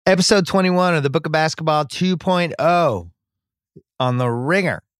Episode 21 of the Book of Basketball 2.0 on the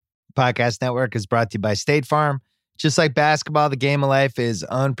Ringer Podcast Network is brought to you by State Farm. Just like basketball, the game of life is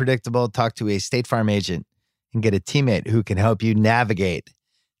unpredictable. Talk to a State Farm agent and get a teammate who can help you navigate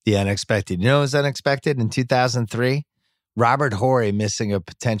the unexpected. You know what was unexpected? In 2003, Robert Horry missing a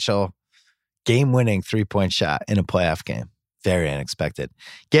potential game-winning three-point shot in a playoff game. Very unexpected.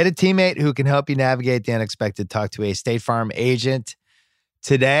 Get a teammate who can help you navigate the unexpected. Talk to a State Farm agent.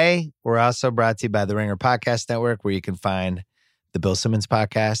 Today, we're also brought to you by the Ringer Podcast Network, where you can find the Bill Simmons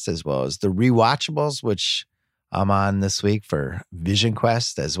podcast, as well as the Rewatchables, which I'm on this week for Vision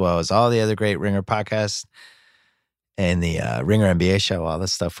Quest, as well as all the other great Ringer podcasts and the Ringer NBA show, all the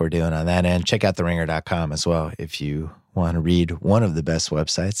stuff we're doing on that end. Check out theringer.com as well if you want to read one of the best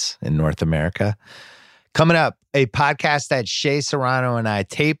websites in North America. Coming up, a podcast that Shea Serrano and I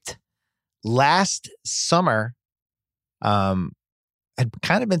taped last summer. I'd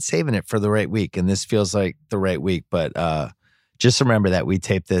kind of been saving it for the right week, and this feels like the right week. But just remember that we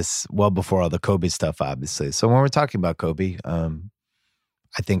taped this well before all the Kobe stuff, obviously. So when we're talking about Kobe, I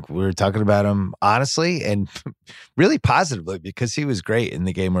think we're talking about him honestly and really positively because he was great in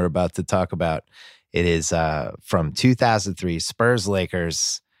the game we're about to talk about. It is from 2003,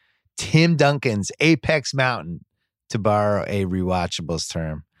 Spurs-Lakers, Tim Duncan's Apex Mountain, to borrow a Rewatchables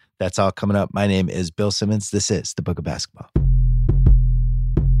term. That's all coming up. My name is Bill Simmons. This is the Book of Basketball.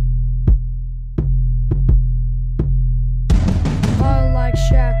 Like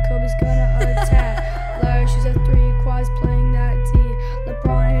Shaq, Kobe's gonna attack. Larry shoots at three, Kawhi's playing that D.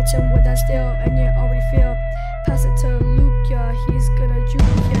 LeBron hits him with that steal, and you already feel. Pass it to Luke, yeah, he's gonna juke,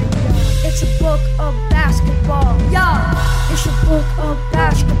 yeah. It's a book of basketball, yeah. It's a book of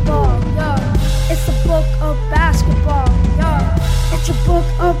basketball, yeah. It's a book of basketball, yeah. It's a book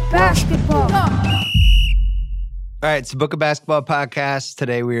of basketball, yeah. All right, it's the Book of Basketball podcast.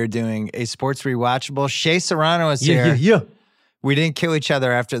 Today we are doing a sports rewatchable. Shea Serrano is here. Yeah. We didn't kill each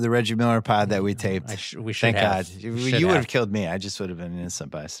other after the Reggie Miller pod that we taped. We should Thank have. God. You would have killed me. I just would have been an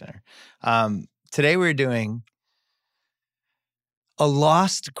innocent bystander. Today we're doing a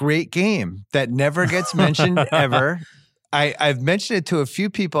lost great game that never gets mentioned ever. I've mentioned it to a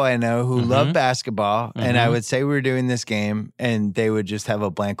few people I know who love basketball, and I would say we were doing this game, and they would just have a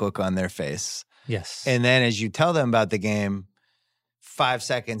blank look on their face. Yes. And then as you tell them about the game, 5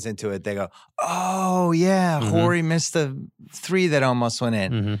 seconds into it, they go, oh, yeah, Horry missed the three that almost went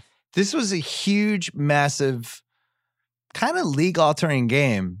in. This was a huge, massive, kind of league-altering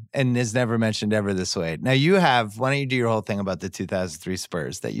game and is never mentioned ever this way. Now, why don't you do your whole thing about the 2003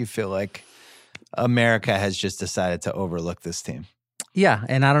 Spurs that you feel like America has just decided to overlook this team? Yeah,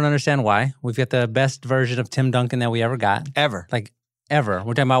 and I don't understand why. We've got the best version of Tim Duncan that we ever got. Ever. Like, ever.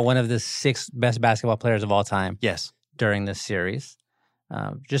 We're talking about one of the 6 best basketball players of all time. Yes. During this series.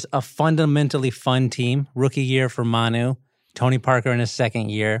 Just a fundamentally fun team. Rookie year for Manu. Tony Parker in his second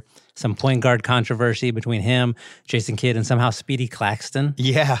year. Some point guard controversy between him, Jason Kidd, and somehow Speedy Claxton.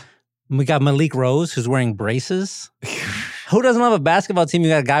 Yeah. We got Malik Rose, who's wearing braces. Who doesn't love a basketball team? You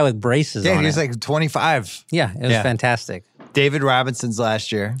got a guy with braces on he was it. like 25. Yeah, it was fantastic. David Robinson's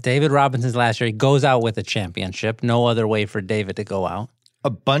last year. He goes out with a championship. No other way for David to go out. A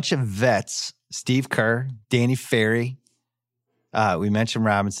bunch of vets. Steve Kerr, Danny Ferry. We mentioned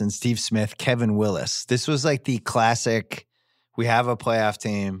Robinson, Steve Smith, Kevin Willis. This was like the classic, we have a playoff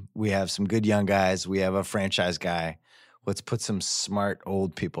team, we have some good young guys, we have a franchise guy. Let's put some smart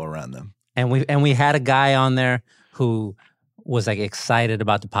old people around them. And we had a guy on there who was like excited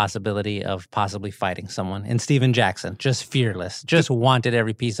about the possibility of possibly fighting someone. And Steven Jackson, just fearless, just wanted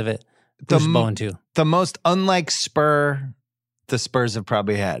every piece of it. Bruce Bowen too. The most unlike Spur the Spurs have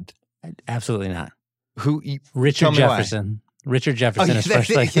probably had. Absolutely not. Richard Jefferson. Richard Jefferson is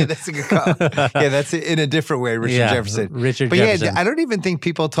first. Yeah, that's a good call. Yeah, that's in a different way, Jefferson. Jefferson. Yeah, I don't even think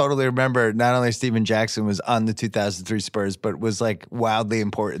people totally remember not only Steven Jackson was on the 2003 Spurs, but was like wildly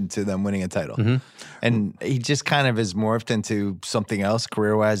important to them winning a title. And he just kind of has morphed into something else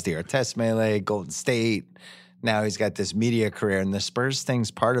career-wise, the Artest Melee, Golden State. Now he's got this media career, and the Spurs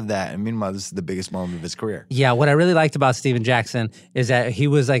thing's part of that. And meanwhile, this is the biggest moment of his career. Yeah, what I really liked about Steven Jackson is that he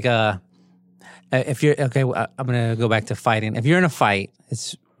was like if you're, okay, I'm going to go back to fighting. If you're in a fight,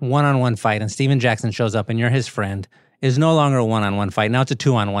 it's one-on-one fight, and Steven Jackson shows up and you're his friend, it's no longer a one-on-one fight. Now it's a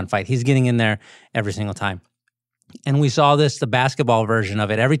two-on-one fight. He's getting in there every single time. And we saw the basketball version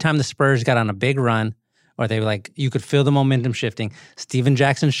of it. Every time the Spurs got on a big run, or they were like, you could feel the momentum shifting, Steven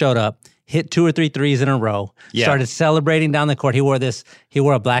Jackson showed up, hit 2 or 3 threes in a row, started celebrating down the court. He wore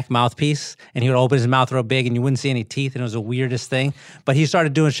a black mouthpiece, and he would open his mouth real big, and you wouldn't see any teeth, and it was the weirdest thing. But he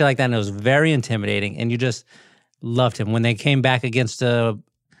started doing shit like that, and it was very intimidating, and you just loved him. When they came back against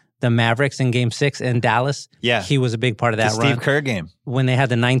the Mavericks in Game 6 in Dallas. Yeah. He was a big part of that The run. Steve Kerr game. When they had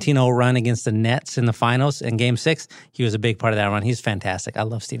the 19-0 run against the Nets in the finals in Game 6, he was a big part of that run. He's fantastic. I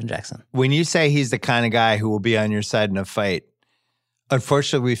love Steven Jackson. When you say he's the kind of guy who will be on your side in a fight,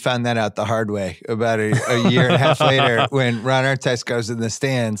 unfortunately, we found that out the hard way about a year and a half later when Ron Artest goes in the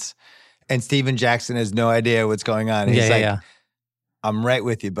stands and Steven Jackson has no idea what's going on. And he's like, I'm right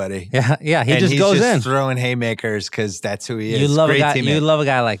with you, buddy. Yeah. He and just he's goes just in. throwing haymakers because that's who he is. You love Great a guy. teammate. You love a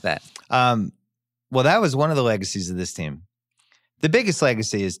guy like that. Well, that was one of the legacies of this team. The biggest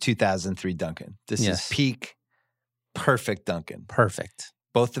legacy is 2003 Duncan. This is peak, perfect Duncan. Perfect.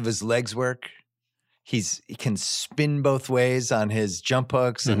 Both of his legs work. He can spin both ways on his jump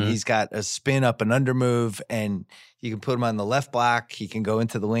hooks, and he's got a spin up and under move, and you can put him on the left block. He can go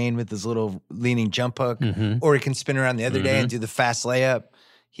into the lane with his little leaning jump hook, or he can spin around the other day and do the fast layup.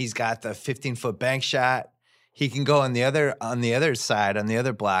 He's got the 15-foot bank shot. He can go on the other side, on the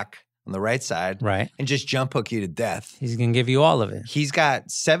other block, on the right side, and just jump hook you to death. He's going to give you all of it. He's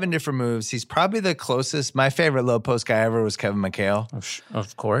got 7 different moves. He's probably the closest. My favorite low post guy ever was Kevin McHale.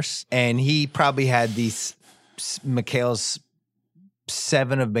 Of course. And he probably had these 7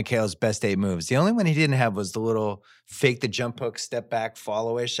 of McHale's best 8 moves. The only one he didn't have was the little fake the jump hook, step back, fall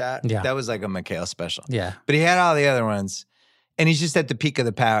away shot. Yeah. That was like a McHale special. Yeah. But he had all the other ones. And he's just at the peak of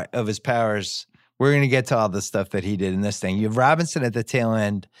the power of his powers. We're going to get to all the stuff that he did in this thing. You have Robinson at the tail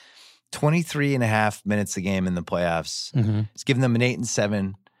end. 23 and a half minutes a game in the playoffs. He's given them an 8 and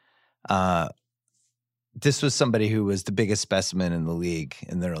 7. This was somebody who was the biggest specimen in the league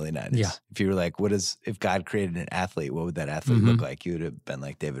in the early 90s. Yeah. If you were like, if God created an athlete, what would that athlete look like? You would have been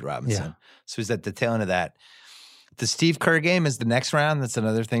like David Robinson. Yeah. So he's at the tail end of that. The Steve Kerr game is the next round. That's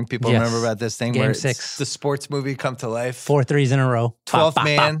another thing people remember about this thing. Game where 6. The sports movie come to life. 4 threes in a row. 12th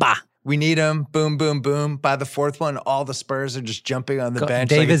man. We need him. Boom, boom, boom. By the 4th one, all the Spurs are just jumping on the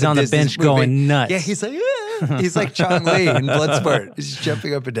bench. David's on the bench going nuts. Yeah, he's like, he's like Chong Li in Bloodsport. He's just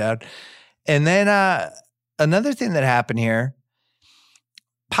jumping up and down. And then another thing that happened here,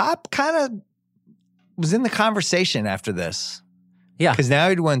 Pop kind of was in the conversation after this. Yeah. Because now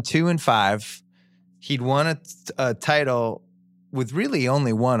he'd won 2 and 5. He'd won a title with really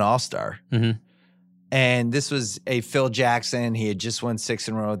only one All-Star. And this was a Phil Jackson. He had just won 6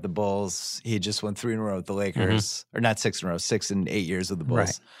 in a row with the Bulls. He had just won 3 in a row with the Lakers. Or not 6 in a row, 6 in 8 years with the Bulls.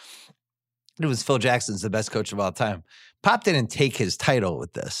 Right. It was Phil Jackson's the best coach of all time. Pop didn't take his title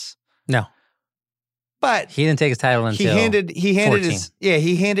with this. No. But he didn't take his title until he handed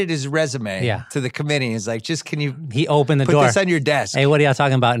 14. his resume to the committee. He's like, just can you He opened the put door. this on your desk? Hey, what are y'all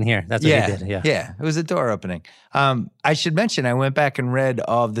talking about in here? That's what he did. Yeah. It was a door opening. I should mention, I went back and read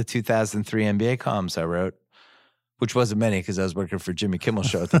all of the 2003 NBA columns I wrote, which wasn't many because I was working for Jimmy Kimmel's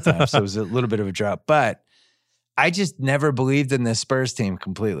show at the time. So it was a little bit of a drop. But I just never believed in this Spurs team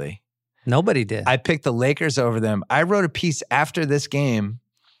completely. Nobody did. I picked the Lakers over them. I wrote a piece after this game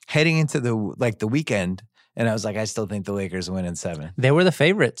heading into the weekend. And I was like, I still think the Lakers win in 7. They were the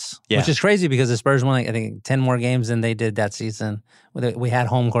favorites, Yeah. which is crazy because the Spurs won, I think, 10 more games than they did that season. We had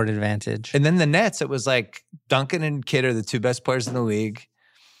home court advantage. And then the Nets, it was like Duncan and Kidd are the 2 best players in the league.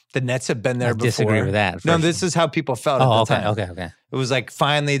 The Nets have been there I before. disagree with that. No, this is how people felt at the time. Okay. It was like,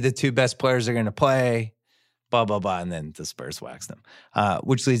 finally, the 2 best players are going to play, blah, blah, blah. And then the Spurs waxed them,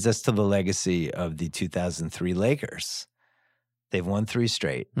 which leads us to the legacy of the 2003 Lakers. They've won 3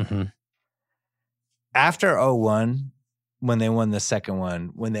 straight. After 0-1, when they won the second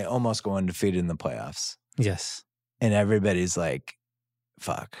one, when they almost go undefeated in the playoffs. Yes. And everybody's like,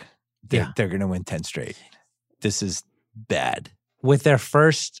 fuck, they're going to win 10 straight. This is bad. With their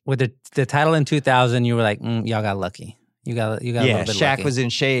first, with the title in 2000, you were like, y'all got lucky. You got a little bit Shaq lucky. was in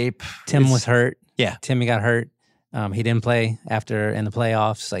shape. Tim was hurt. Yeah. Timmy got hurt. He didn't play after in the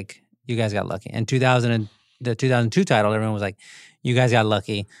playoffs. Like, you guys got lucky. And the 2002 title, everyone was like, you guys got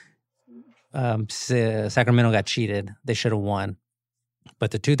lucky. Sacramento got cheated. They should have won.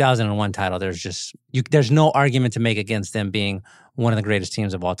 But the 2001 title, there's no argument to make against them being one of the greatest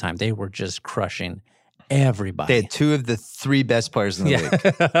teams of all time. They were just crushing everybody. They had 2 of the 3 best players in the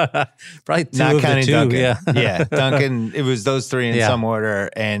league. Probably 2 Not of counting the 2. Duncan. Yeah. Duncan, it was those 3 in some order.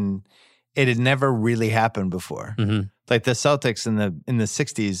 And it had never really happened before. Like the Celtics in the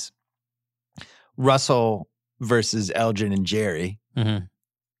 60s, Russell versus Elgin and Jerry.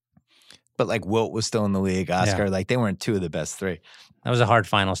 But like Wilt was still in the league, Oscar, like they weren't 2 of the best 3. That was a hard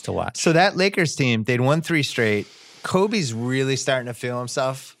finals to watch. So that Lakers team, they'd won 3 straight. Kobe's really starting to feel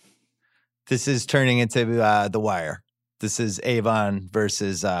himself. This is turning into The Wire. This is Avon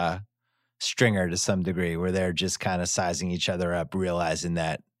versus Stringer to some degree, where they're just kind of sizing each other up, realizing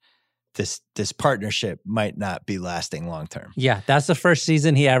that this partnership might not be lasting long term. Yeah, that's the first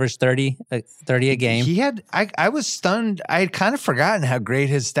season he averaged 30 a game. He had I was stunned. I had kind of forgotten how great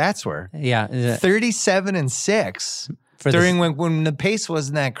his stats were. Yeah. 37-6 during when the pace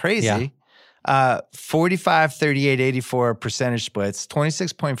wasn't that crazy. Yeah. 45, 38, 84 percentage splits,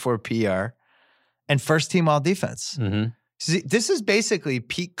 26.4 PR, and first team all defense. Mm-hmm. See, this is basically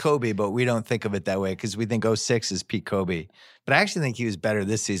peak Kobe, but we don't think of it that way because we think 06 is peak Kobe. But I actually think he was better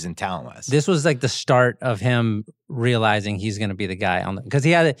this season talent-wise. This was like the start of him realizing he's going to be the guy on the, because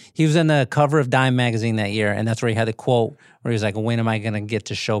he was in the cover of Dime magazine that year, and that's where he had the quote where he was like, "When am I going to get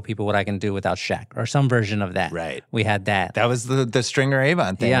to show people what I can do without Shaq?" or some version of that. Right. We had that. That was the Stringer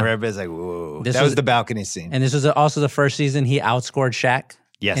Avon thing Yeah. where everybody's like, "Whoa!" This That was was- the balcony scene. And this was also the first season he outscored Shaq.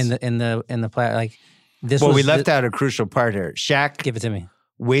 Yes. In the play, like this. Well, was we left out a crucial part here. Shaq Give it to me.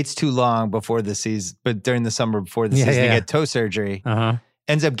 waits too long before the season, but during the summer before the season, to get toe surgery.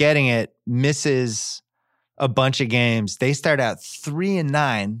 Ends up getting it, misses a bunch of games. They start out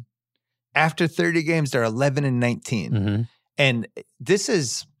 3-9. After 30 games, they're 11-19. Mm-hmm. And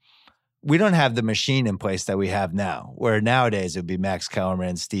we don't have the machine in place that we have now, where nowadays it would be Max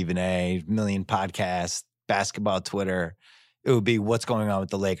Kellerman, Stephen A., million podcasts, basketball Twitter. It would be what's going on with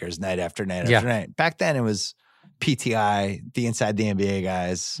the Lakers night after night after night. Back then it was PTI, the Inside the NBA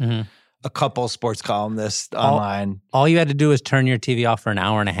guys, a couple sports columnists online. All you had to do was turn your TV off for an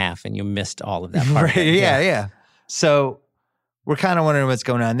hour and a half, and you missed all of that part. Right, yeah. So we're kind of wondering what's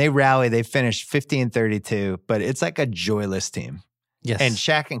going on. They rally. They finished 50-32, but it's like a joyless team. Yes. And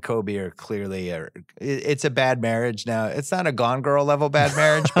Shaq and Kobe are clearly it's a bad marriage now. It's not a Gone Girl level bad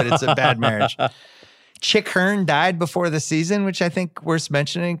marriage, but it's a bad marriage. Chick Hearn died before the season, which I think worth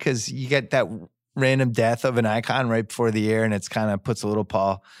mentioning because you get that random death of an icon right before the year, and it's kind of puts a little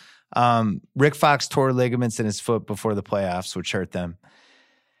pall. Rick Fox tore ligaments in his foot before the playoffs, which hurt them.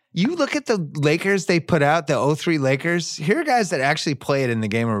 You look at the Lakers they put out, the 03 Lakers. Here are guys that actually played in the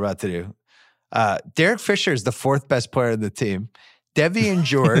game we're about to do. Derek Fisher is the fourth best player of the team. Devian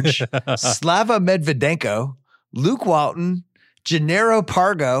George, Slava Medvedenko, Luke Walton, Gennaro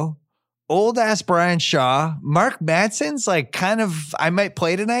Pargo, old-ass Brian Shaw. Mark Madsen's like kind of, I might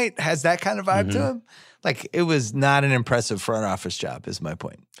play tonight, has that kind of vibe to him. Like, it was not an impressive front office job, is my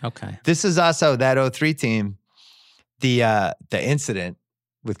point. Okay. This is also that 03 team. The incident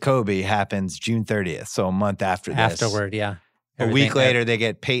with Kobe happens June 30th, so a month after this. Afterward, yeah. A week later, they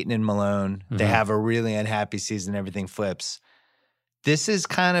get Peyton and Malone. They have a really unhappy season. Everything flips. This is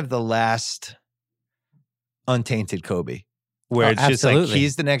kind of the last untainted Kobe, where it's just like,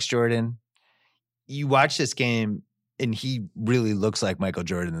 he's the next Jordan. You watch this game, and he really looks like Michael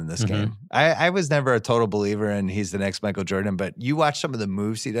Jordan in this game. I was never a total believer in he's the next Michael Jordan, but you watch some of the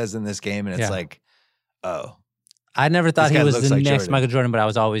moves he does in this game, and it's like, oh. I never thought he was the like next Jordan. Michael Jordan, but I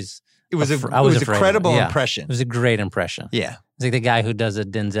was always It was I was a credible Yeah. impression. It was a great impression. Yeah. It's like the guy who does a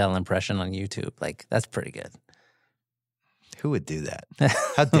Denzel impression on YouTube. Like, that's pretty good. Who would do that?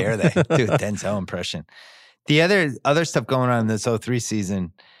 How dare they do a Denzel impression? The other stuff going on in this 03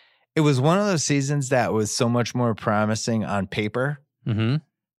 season, it was one of those seasons that was so much more promising on paper,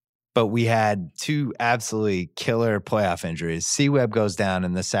 but we had two absolutely killer playoff injuries. C-Webb goes down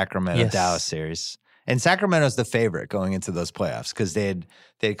in the Sacramento-Dallas series. And Sacramento's the favorite going into those playoffs because they'd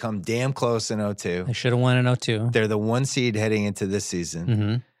come damn close in 02. They should have won in 02. They're the one seed heading into this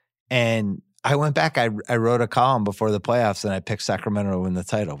season. And I went back, I wrote a column before the playoffs, and I picked Sacramento to win the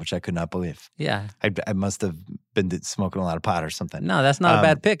title, which I could not believe. Yeah. I must have been smoking a lot of pot or something. No, that's not a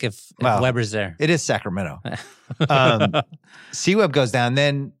bad pick if Weber's there. It is Sacramento. C-Webb goes down.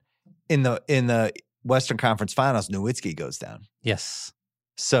 Then in the Western Conference Finals, Nowitzki goes down. Yes.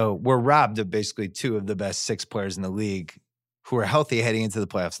 So we're robbed of basically two of the best six players in the league who are healthy heading into the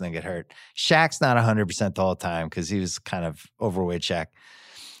playoffs and then get hurt. Shaq's not 100% the whole time because he was kind of overweight Shaq.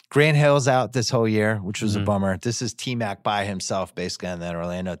 Grant Hill's out this whole year, which was a bummer. This is T-Mac by himself basically on that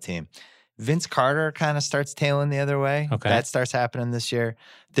Orlando team. Vince Carter kind of starts tailing the other way. Okay. That starts happening this year.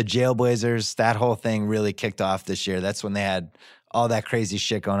 The Jailblazers, that whole thing really kicked off this year. That's when they had all that crazy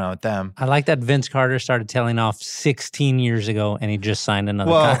shit going on with them. I like that Vince Carter started tailing off 16 years ago and he just signed another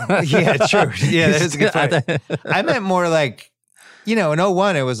contract. Yeah, true. Yeah, that is a good point. I meant more like, in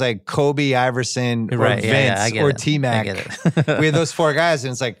 01, it was like Kobe, Iverson, or Vince, or T-Mac. We had those four guys,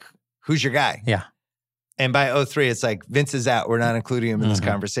 and it's like, who's your guy? Yeah. And by 03, it's like, Vince is out. We're not including him in this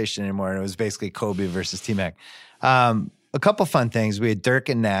conversation anymore. And it was basically Kobe versus T-Mac. A couple fun things. We had Dirk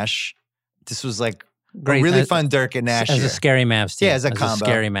and Nash. This was like a really fun Dirk and Nash as year. a scary Mavs team. Yeah, as a combo.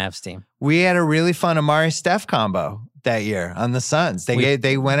 Scary Mavs team. We had a really fun Amari Steph combo. that year on the Suns. They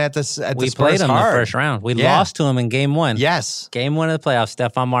went at the We Spurs played them hard. the first round. We Yeah. lost to them in game one. Yes. Game one of the playoffs,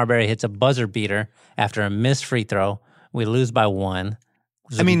 Stephon Marbury hits a buzzer beater after a missed free throw. We lose by 1. It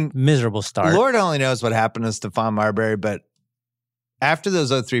was I mean, miserable start. Lord only knows what happened to Stephon Marbury, but after those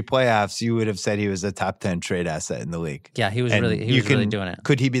 03 playoffs, you would have said he was a top 10 trade asset in the league. Yeah, he was And really doing it.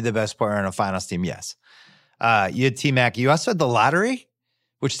 Could he be the best player on a finals team? Yes. You had T-Mac. You also had the lottery,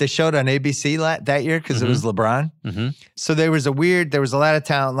 which they showed on ABC that year because it was LeBron. Mm-hmm. So there was a lot of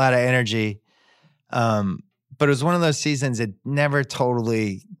talent, a lot of energy. But it was one of those seasons that never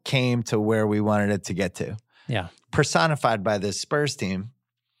totally came to where we wanted it to get to. Yeah. Personified by this Spurs team.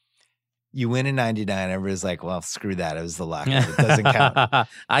 You win in 99. Everybody's like, well, screw that. It was the lockout. It doesn't count.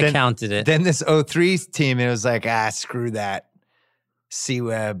 I counted it. Then this 03 team, it was like, screw that.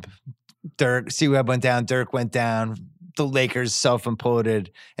 C-Web went down. Dirk went down. The Lakers self-imploded.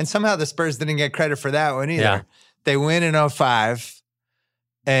 And somehow the Spurs didn't get credit for that one either. Yeah. They win in 05.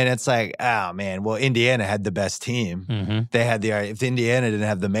 And it's like, oh, man, well, Indiana had the best team. Mm-hmm. They had if Indiana didn't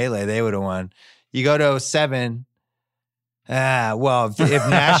have the melee, they would have won. You go to 07. Well, if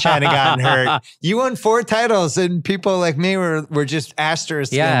Nash hadn't gotten hurt, you won 4 titles, and people like me were just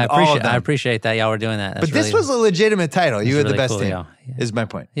asterisks. Yeah, all of them. I appreciate that y'all were doing that. But this was a legitimate title. You had the best team, Yeah. is my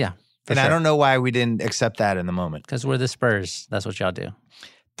point. Yeah. And I don't know why we didn't accept that in the moment. Because we're the Spurs. That's what y'all do.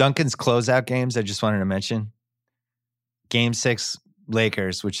 Duncan's closeout games, I just wanted to mention. Game 6,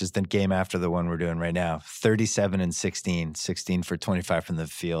 Lakers, which is the game after the one we're doing right now, 37-16, 16 for 25 from the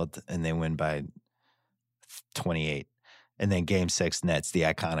field, and they win by 28. And then game 6, Nets, the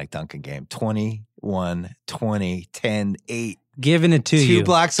iconic Duncan game, 21, 20, 10, 8. Giving it to you. 2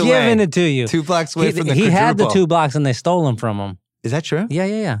 blocks away. Giving it to you. 2 blocks away from the He had the quadruple. 2 blocks and they stole them from him. Is that true?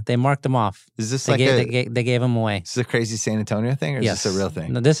 Yeah. They marked them off. Is this They like gave them away. Is this a crazy San Antonio thing, or is Yes. this a real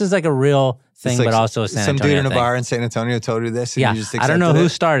thing? No, this is like a real thing, It's like but also a San some Antonio dude in a thing. bar in San Antonio told you this, and Yeah, you just I don't know accepted who it?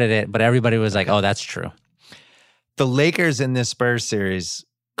 started it, but everybody was like, "Oh, that's true." The Lakers in this Spurs series,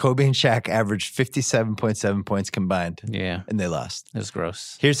 Kobe and Shaq averaged 57.7 points combined, Yeah, and they lost. it was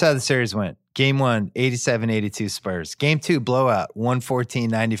gross. Here's how the series went. Game 1, 87-82 Spurs. Game 2, blowout,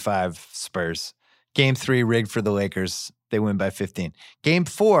 114-95 Spurs. Game 3, rigged for the Lakers. They win by 15. Game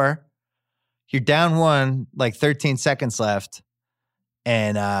 4, you're down 1, like 13 seconds left,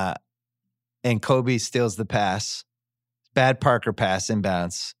 and Kobe steals the pass. Bad Parker pass,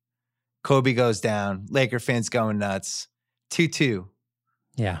 inbounds. Kobe goes down. Laker fans going nuts. 2-2.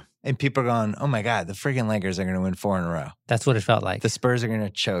 Yeah, And people are going, oh my God, the freaking Lakers are going to win 4 in a row. that's what it felt like. The Spurs are going to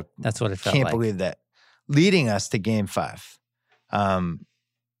choke. That's what it felt Can't like. believe that. Leading us to game 5.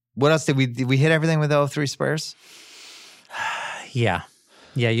 What else did we hit everything with the 03 Spurs? Yeah,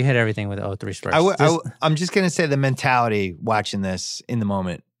 you hit everything with 03 Spurs. I'm just going to say the mentality watching this in the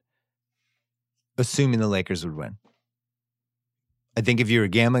moment, assuming the Lakers would win. I think if you were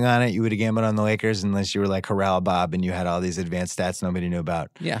gambling on it, you would have gambled on the Lakers unless you were like Harrell Bob and you had all these advanced stats nobody knew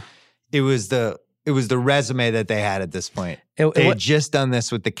about. Yeah, It was the resume that they had at this point. It They wa- had just done this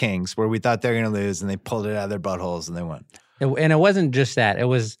with the Kings where we thought they were going to lose and they pulled it out of their buttholes and they won. and it wasn't just that. It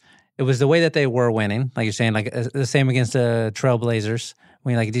was the way that they were winning, like you're saying, like the same against the Trailblazers.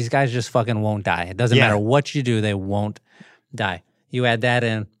 When like these guys just fucking won't die. It doesn't Yeah. matter what you do, they won't die. You add that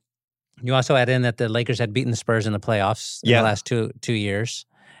in. You also add in that the Lakers had beaten the Spurs in the playoffs in Yeah. the last two years,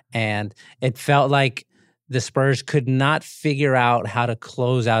 and it felt like the Spurs could not figure out how to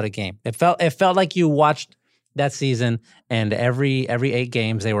close out a game. It felt like you watched that season, and every 8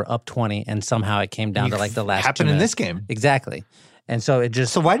 games they were up 20, and somehow it came down to like the last 2 happened in minutes. this game. Exactly. And so it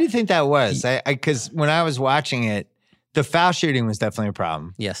just So why do you think that was? Because when I was watching it, the foul shooting was definitely a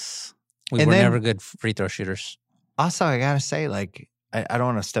problem. yes, we And were then- never good free throw shooters. Also, I gotta say, like, I don't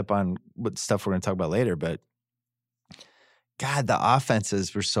want to step on what stuff we're gonna talk about later, but God, the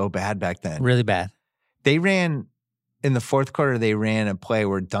offenses were so bad back then. Really bad. They ran in the fourth quarter. They ran a play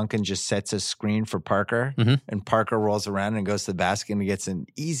where Duncan just sets a screen for Parker, Mhm. and Parker rolls around and goes to the basket and he gets an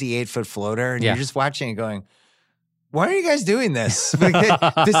easy 8-foot floater, and Yeah. you're just watching it going, why are you guys doing this?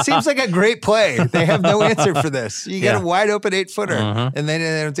 This seems like a great play. They have no answer for this. You get Yeah. a wide open 8-footer, Uh-huh. and then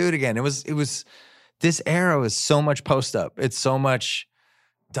they don't do it again. It was. This era was so much post up. It's so much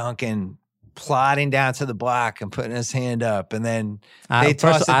Duncan plodding down to the block and putting his hand up, and then they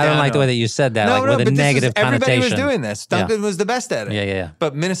toss it I don't down like to the way him. that you said that, like with a but negative everybody connotation. was doing this. Duncan was the best at it. Yeah.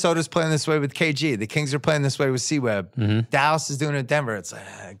 But Minnesota's playing this way with KG. The Kings are playing this way with C-Web. Mhm. Dallas is doing it with Denver. It's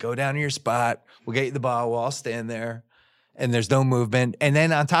like, go down to your spot. We'll get you the ball. We'll all stand there. And there's no movement. And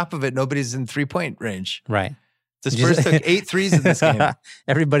then on top of it, nobody's in 3-point range. Right. The Spurs took 8 threes in this game.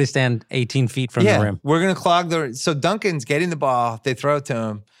 Everybody stand 18 feet from the rim. We're going to clog the... So Duncan's getting the ball. They throw it to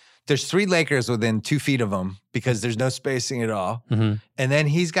him. There's 3 Lakers within 2 feet of him because there's no spacing at all. Mm-hmm. And then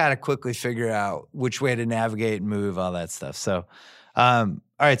he's got to quickly figure out which way to navigate and move, all that stuff. So, all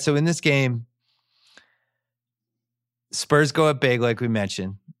right. So in this game, Spurs go up big, like we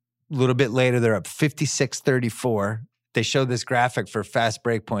mentioned. A little bit later, they're up 56-34. They show this graphic for fast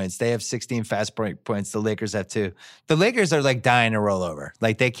break points. They have 16 fast break points. The Lakers have 2. The Lakers are like dying to roll over.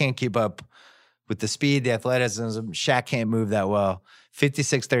 Like they can't keep up with the speed, the athleticism. Shaq can't move that well.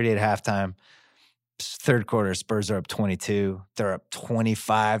 56-30 at halftime. Third quarter, Spurs are up 22. They're up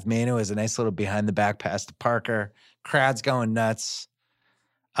 25. Manu has a nice little behind the back pass to Parker. Crowd's going nuts.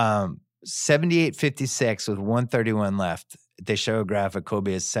 78-56 with 1:31 left. They show a graphic.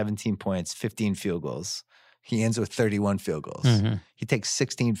 Kobe has 17 points, 15 field goals. He ends with 31 field goals. Mm-hmm. He takes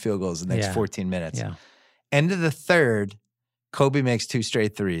 16 field goals in the next 14 minutes. Yeah. End of the third, Kobe makes 2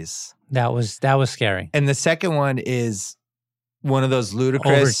 straight threes. That was scary. And the second one is one of those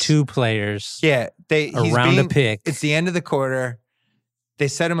ludicrous. Over 2 players. Yeah. Around a pick. It's the end of the quarter. They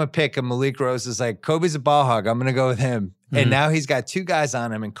set him a pick, and Malik Rose is like, Kobe's a ball hog. I'm going to go with him. Mm-hmm. And now he's got 2 guys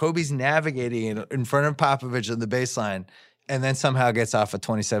on him, and Kobe's navigating in front of Popovich on the baseline, and then somehow gets off a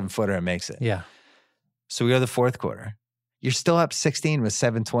 27-footer and makes it. Yeah. So we go to the fourth quarter. You're still up 16 with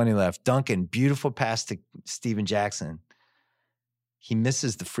 7:20 left. Duncan, beautiful pass to Steven Jackson. He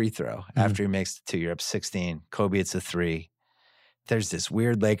misses the free throw after he makes the 2. You're up 16. Kobe hits a 3. There's this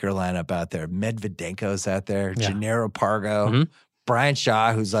weird Laker lineup out there. Medvedenko's out there. Yeah. Gennaro Pargo. Brian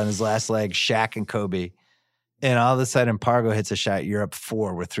Shaw, who's on his last leg. Shaq and Kobe. And all of a sudden, Pargo hits a shot. You're up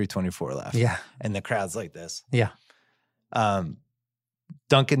 4 with 3:24 left. Yeah. And the crowd's like this. Yeah.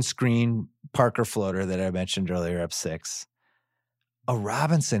 Duncan screen, Parker floater that I mentioned earlier, up 6. A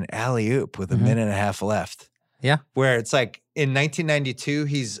Robinson alley-oop with a minute and a half left. Yeah. Where it's like in 1992,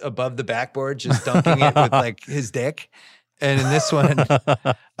 he's above the backboard just dunking it with like his dick. And in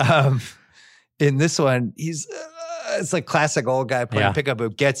this one, he's it's like classic old guy playing pickup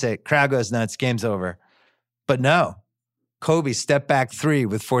hoop, gets it, crowd goes nuts, game's over. But no, Kobe step back 3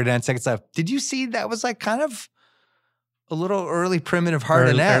 with 49 seconds left. Did you see that was like kind of a little early primitive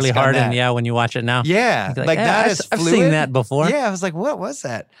Harden-esque? Early Harden, yeah, when you watch it now. Yeah. Like that is I've fluid. seen that before. Yeah, I was like, what was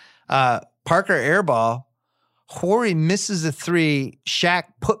that? Parker airball. Horry misses a 3. Shaq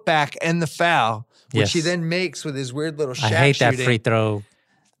put back and the foul, which he then makes with his weird little Shaq I hate shooting. that free throw.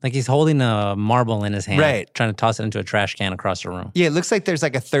 Like he's holding a marble in his hand, right, trying to toss it into a trash can across the room. Yeah, it looks like there's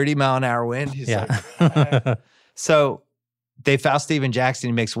like a 30-mile-an-hour wind. He's like, so they foul Steven Jackson.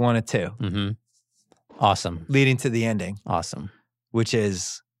 He makes 1 of 2. Mm-hmm. Awesome. Leading to the ending. Awesome. Which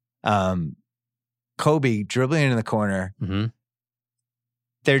is Kobe dribbling into the corner. Mm-hmm.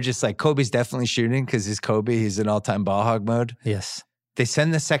 They're just like, Kobe's definitely shooting because he's Kobe. He's in all-time ball hog mode. Yes. They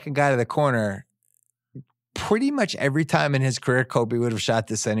send the second guy to the corner. Pretty much every time in his career, Kobe would have shot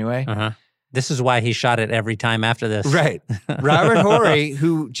this anyway. Uh-huh. This is why he shot it every time after this. Right. Robert Horry,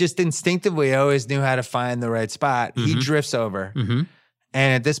 who just instinctively always knew how to find the right spot, he drifts over. Mm-hmm.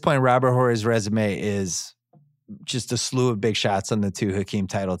 And at this point, Robert Horry's resume is just a slew of big shots on the 2 Hakeem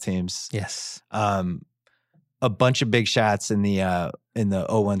title teams. Yes. A bunch of big shots in the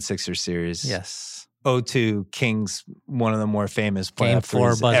 0-1 Sixers series. Yes. 0-2 Kings, one of the more famous playoff Game 4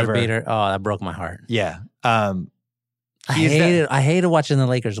 buzzer ever. beater. Oh, that broke my heart. Yeah. I hated watching the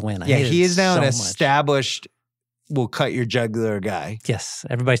Lakers win. He is now so an much. established will cut your jugular guy. Yes.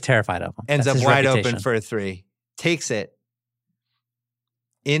 Everybody's terrified of him. Ends That's up his wide reputation. open for a 3. Takes it.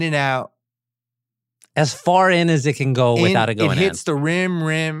 In and out. As far in as it can go without it going in. It hits the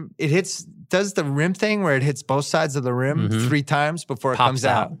rim. It does the rim thing where it hits both sides of the rim 3 times before it Pops comes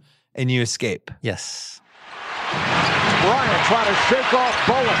out and you escape. Yes. Bryant trying to shake off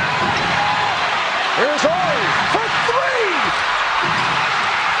Bowen. Here's Horry for 3.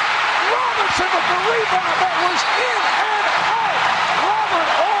 Robinson with the rebound that was in and out.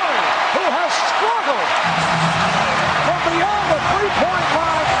 Robert Horry, who has struggled from beyond the 3-point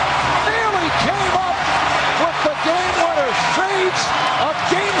line, nearly came up with the game winner. Shades of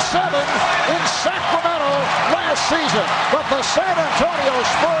Game 7 in Sacramento last season. But the San Antonio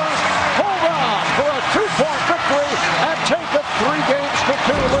Spurs hold on for a 2-point victory and take a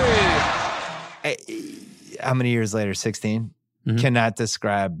 3-2 lead. How many years later? 16? Cannot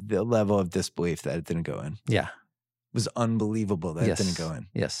describe the level of disbelief that it didn't go in. Yeah. It was unbelievable that it didn't go in.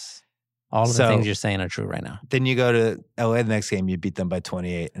 Yes. All of the things you're saying are true right now. Then you go to LA the next game, you beat them by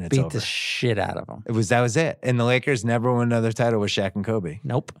 28 and it's over. Beat the shit out of them. That was it. And the Lakers never won another title with Shaq and Kobe.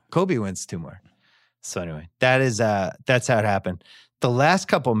 Nope. Kobe wins 2 more. So anyway, that's how it happened. The last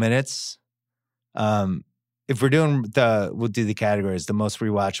couple minutes, if we're doing we'll do the categories, the most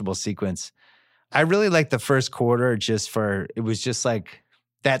rewatchable sequence. I really like the first quarter it was just like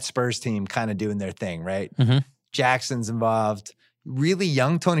that Spurs team kind of doing their thing, right? Mm-hmm. Jackson's involved. Really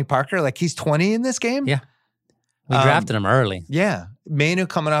young Tony Parker, like he's 20 in this game. Yeah. We drafted him early. Yeah. Manu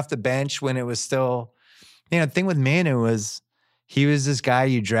coming off the bench when it was still, the thing with Manu was he was this guy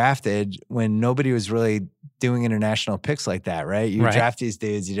you drafted when nobody was really doing international picks like that, right? You draft these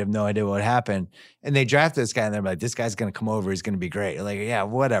dudes, you'd have no idea what happened. And they drafted this guy and they're like, this guy's going to come over, he's going to be great. You're like, yeah,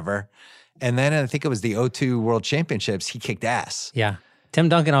 whatever. And then I think it was the 2002 World Championships, he kicked ass. Yeah. Tim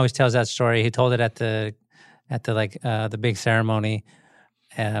Duncan always tells that story. He told it at the big ceremony.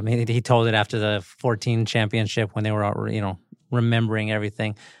 He told it after the 14 championship when they were all, remembering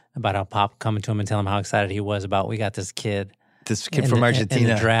everything about how Pop coming to him and telling him how excited he was about, we got this kid from Argentina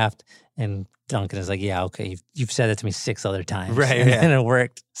in the draft. And Duncan is like, yeah, okay, you've said it to me 6 other times. Right. And it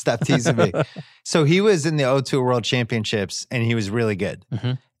worked. Stop teasing me. So he was in the 2002 World Championships and he was really good.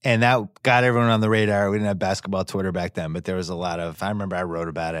 Mm-hmm. And that got everyone on the radar. We didn't have basketball Twitter back then, but there was a lot of, I remember I wrote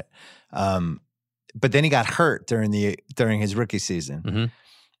about it. But then he got hurt during his rookie season. Mm-hmm.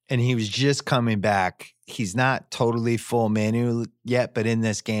 And he was just coming back. He's not totally full Manu yet, but in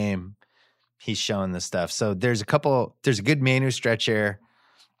this game, he's showing the stuff. So there's a good Manu stretch here,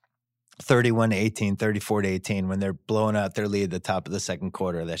 31-18, 34-18, when they're blowing out their lead at the top of the second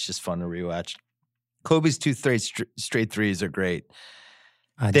quarter. That's just fun to rewatch. Kobe's 2 straight threes are great.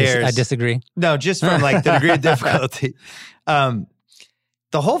 I disagree. No, just from like the degree of difficulty.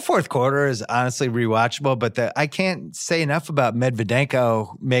 The whole fourth quarter is honestly rewatchable, but I can't say enough about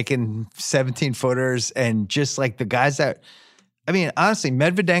Medvedenko making 17-footers and just like the guys that, honestly,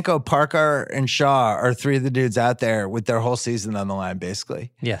 Medvedenko, Parker, and Shaw are 3 of the dudes out there with their whole season on the line,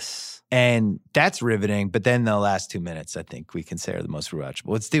 basically. Yes. And that's riveting. But then the last 2 minutes, I think we can say are the most rewatchable.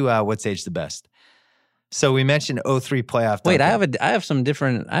 Let's do what's aged the best. So we mentioned 03 playoff. Wait, I have a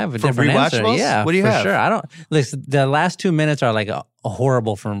different answer. Yeah, what do you have? Sure. Listen, the last 2 minutes are like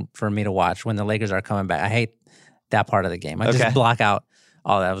horrible for me to watch when the Lakers are coming back. I hate that part of the game. I just block out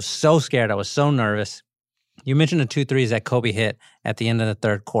all that. I was so scared. I was so nervous. You mentioned the 2 threes that Kobe hit at the end of the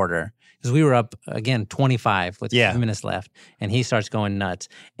third quarter because we were up again 25 with 5 minutes left, and he starts going nuts.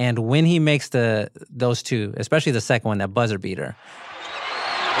 And when he makes those 2, especially the second one, that buzzer beater.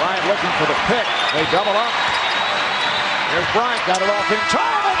 Bryant looking for the pick. They double up. There's Bryant, got it off in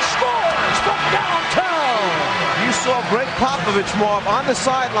time and scores from downtown. You saw Greg Popovich, Marv, on the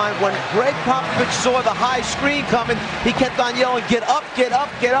sideline. When Greg Popovich saw the high screen coming, he kept on yelling, get up, get up,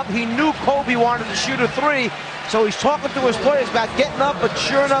 get up. He knew Kobe wanted to shoot a 3, so he's talking to his players about getting up, but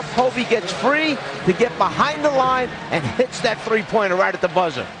sure enough, Kobe gets free to get behind the line and hits that 3-pointer right at the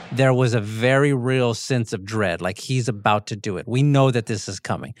buzzer. There was a very real sense of dread, like he's about to do it. We know that this is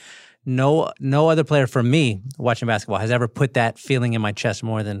coming. No other player for me watching basketball has ever put that feeling in my chest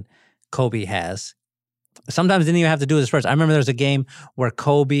more than Kobe has. Sometimes didn't even have to do with the Spurs. I remember there was a game where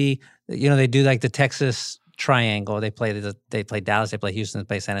Kobe, they do like the Texas triangle. They play Dallas, they play Houston, they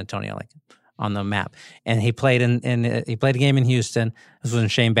play San Antonio, like on the map. And he played he played a game in Houston. This was when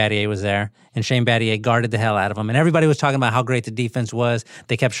Shane Battier was there, and Shane Battier guarded the hell out of him. And everybody was talking about how great the defense was.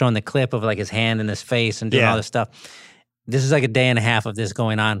 They kept showing the clip of like his hand and his face and doing all this stuff. This is like a day and a half of this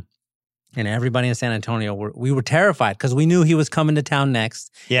going on. And everybody in San Antonio, we were terrified because we knew he was coming to town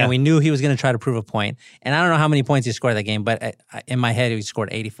next. Yeah. And we knew he was going to try to prove a point. And I don't know how many points he scored that game, but in my head, he scored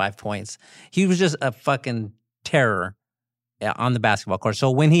 85 points. He was just a fucking terror on the basketball court.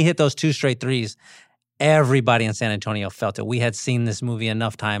 So when he hit those 2 straight threes, everybody in San Antonio felt it. We had seen this movie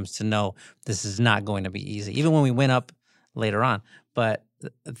enough times to know this is not going to be easy, even when we went up later on. But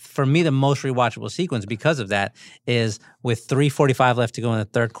for me, the most rewatchable sequence because of that is with 3:45 left to go in the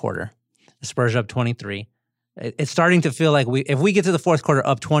third quarter. The Spurs are up 23. It's starting to feel like if we get to the fourth quarter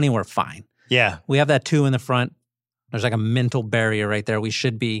up 20, we're fine. Yeah. We have that 2 in the front. There's like a mental barrier right there. We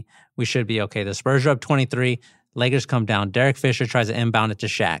should be okay. The Spurs are up 23. Lakers come down. Derek Fisher tries to inbound it to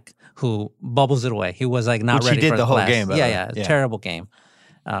Shaq, who bubbles it away. He was like not ready for the Which he did the whole glass. game. Yeah. Terrible game.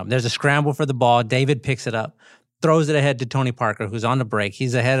 There's a scramble for the ball. David picks it up, throws it ahead to Tony Parker, who's on the break.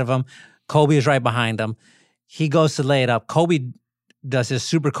 He's ahead of him. Kobe is right behind him. He goes to lay it up. Kobe does his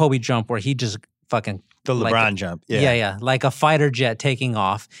super Kobe jump where he just fucking... The LeBron jump. Yeah. Like a fighter jet taking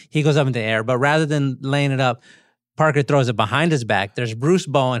off. He goes up in the air, but rather than laying it up, Parker throws it behind his back. There's Bruce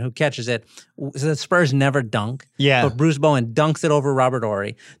Bowen who catches it. So the Spurs never dunk. Yeah. But Bruce Bowen dunks it over Robert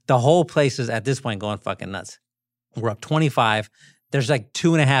Horry. The whole place is at this point going fucking nuts. We're up 25. There's like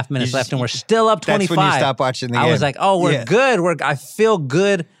 2.5 minutes left and we're still up 25. That's when you stop watching the game. I was like, oh, we're good. I feel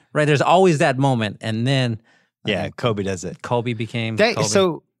good. Right? There's always that moment. And then... Kobe does it. Kobe became Kobe.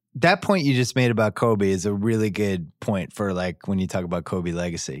 So that point you just made about Kobe is a really good point for like when you talk about Kobe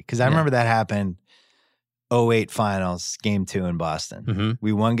legacy. Because I remember that happened 08 finals, game 2 in Boston.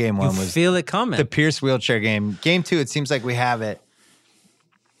 We won game 1. You Was feel it coming. the Pierce wheelchair game. Game 2, it seems like we have it.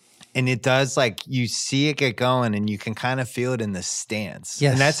 And it does, like, you see it get going and you can kind of feel it in the stands.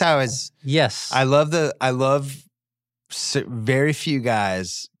 Yes. And that's how it's, Yes. I love very few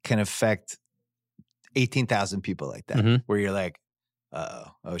guys can affect 18,000 people like that, where you're like,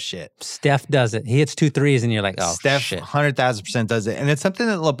 oh shit. Steph does it. He hits 2 threes and you're like, oh, Steph shit. 100,000% does it. And it's something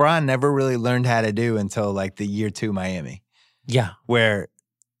that LeBron never really learned how to do until like the year 2 Miami, Yeah. where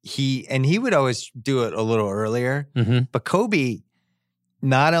he would always do it a little earlier. But Kobe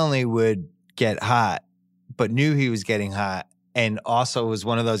not only would get hot, but knew he was getting hot. And also was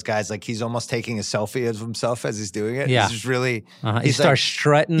one of those guys, like he's almost taking a selfie of himself as he's doing it. Yeah. He's just really, He he's starts like,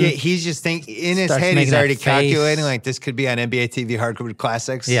 strutting. yeah, he's just thinking in his Starts head, making he's that already face. calculating like this could be on NBA TV Hardcore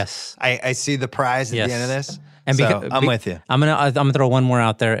Classics. Yes. I see the prize at Yes. the end of this. And So I'm with you. I'm gonna throw one more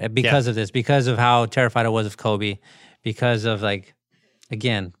out there because of this, because of how terrified I was of Kobe, because of like,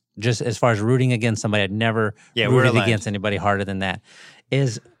 again, just as far as rooting against somebody, I'd never we're rooted aligned. against anybody harder than that.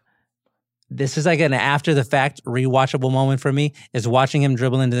 This is like an after the fact rewatchable moment for me, is watching him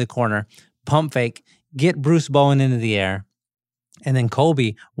dribble into the corner, pump fake, get Bruce Bowen into the air, and then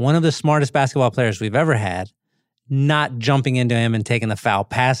Kobe, one of the smartest basketball players we've ever had, not jumping into him and taking the foul,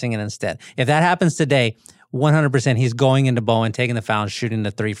 passing it instead. If that happens today, 100% he's going into Bowen, taking the foul and shooting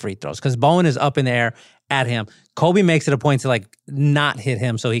the 3 free throws, because Bowen is up in the air at him. Kobe makes it a point to like not hit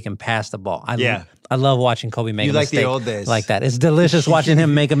him so he can pass the ball. I love watching Kobe make You a like the mistake old days. like that. It's delicious watching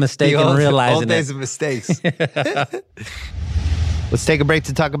him make a mistake The and realizing old days it. of mistakes. Let's take a break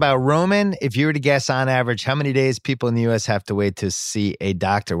to talk about Roman. If you were to guess on average how many days people in the U.S. have to wait to see a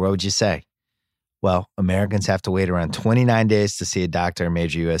doctor, what would you say? Well, Americans have to wait around 29 days to see a doctor in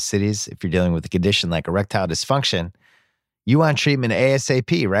major U.S. cities. If you're dealing with a condition like erectile dysfunction, you want treatment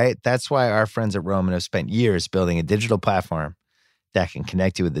ASAP, right? That's why our friends at Roman have spent years building a digital platform that can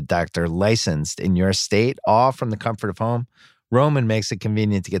connect you with a doctor licensed in your state, all from the comfort of home. Roman makes it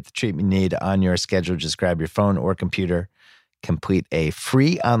convenient to get the treatment you need on your schedule. Just grab your phone or computer, complete a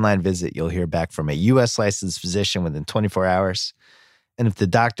free online visit. You'll hear back from a U.S. licensed physician within 24 hours. And if the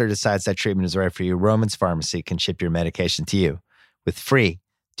doctor decides that treatment is right for you, Roman's Pharmacy can ship your medication to you with free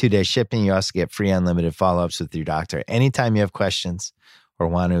 2-day shipping. You also get free unlimited follow-ups with your doctor. Anytime you have questions or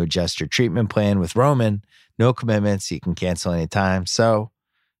want to adjust your treatment plan with Roman, no commitments. You can cancel anytime. So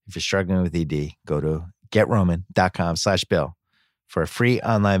if you're struggling with ED, go to GetRoman.com/Bill for a free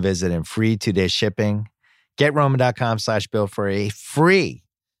online visit and free 2-day shipping. GetRoman.com/Bill for a free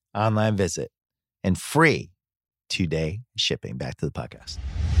online visit and free 2-day shipping. Back to the podcast.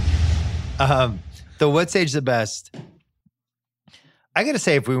 The What's Age the Best? I got to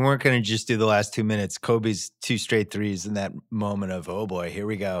say, if we weren't going to just do the last 2 minutes, Kobe's 2 straight threes in that moment of, oh boy, here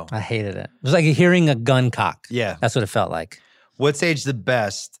we go. I hated it. It was like hearing a gun cock. Yeah. That's what it felt like. What's age the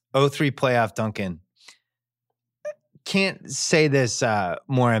best? 03 playoff Duncan. Can't say this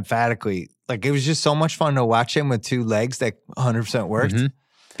more emphatically. Like, it was just so much fun to watch him with 2 legs that 100% worked.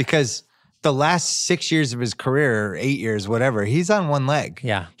 Because the last 6 years of his career, or 8 years, whatever, he's on 1 leg.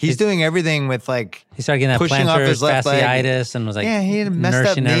 Yeah. He's doing everything with like He started getting that pushing off plantar his left leg. fasciitis and was like, he had a messed up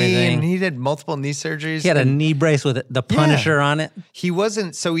nursing knee everything. and he did multiple knee surgeries. He had a and knee brace with the Punisher on it. he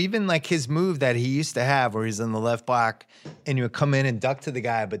wasn't, so even like his move that he used to have where he's in the left block and you would come in and duck to the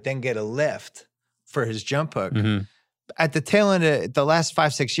guy, but then get a lift for his jump hook. At the tail end of the last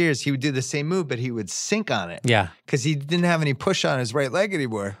 5-6 years, he would do the same move, but he would sink on it. Yeah. Because he didn't have any push on his right leg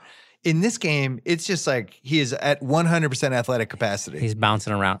anymore. In this game, it's just like he is at 100% athletic capacity. He's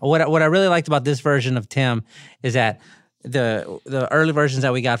bouncing around. What I really liked about this version of Tim is that the early versions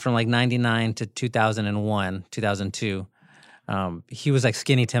that we got from like 99 to 2001, 2002, he was like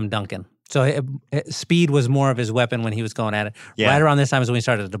skinny Tim Duncan. So speed was more of his weapon when he was going at it. Yeah. Right around this time is when he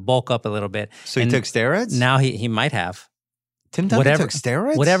started to bulk up a little bit. So he And took steroids? Now he might have. Tim Duncan took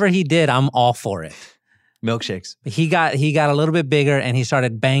steroids? Whatever he did, I'm all for it. Milkshakes. He got a little bit bigger and he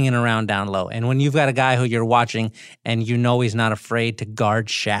started banging around down low. And when you've got a guy who you're watching and you know he's not afraid to guard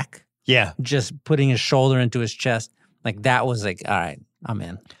Shaq, Yeah. just putting his shoulder into his chest, like that was like, all right, I'm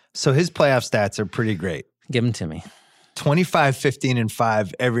in. So his playoff stats are pretty great. Give him to me. 25, 15, and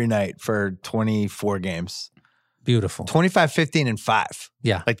 5 every night for 24 games. Beautiful. 25, 15, and 5.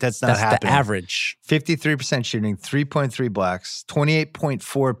 Yeah. Like that's not That's happening. the average. 53% shooting, 3.3 blocks,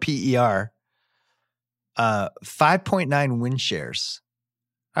 28.4 PER, 5.9 win shares.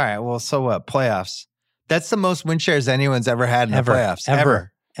 All right, well, so what? Playoffs. That's the most win shares anyone's ever had in the playoffs.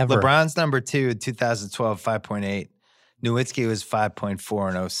 Ever. LeBron's number 2 in 2012, 5.8. Nowitzki was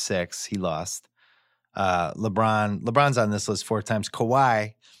 5.4 in 06. He lost. LeBron's on this list 4 times.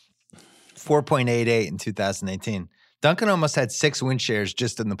 Kawhi, 4.88 in 2018. Duncan almost had 6 win shares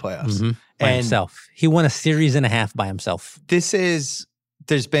just in the playoffs. By And himself. He won a series and a half by himself.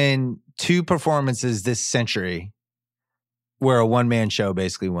 There's been 2 performances this century where a one-man show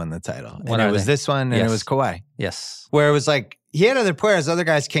basically won the title. What and it are was they? this one, and Yes. it was Kawhi. Yes. Where it was like, he had other players, other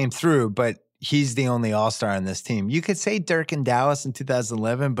guys came through, but he's the only all-star on this team. You could say Dirk and Dallas in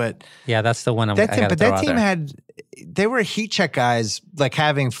 2011, but Yeah, that's the one I got to throw that out team there. they were heat check guys, like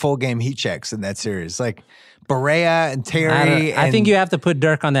having full game heat checks in that series. Like Barea and Terry. I think you have to put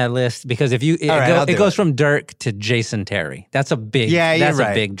Dirk on that list because if you All right, I'll it do goes it. from Dirk to Jason Terry. That's a big Yeah, you're that's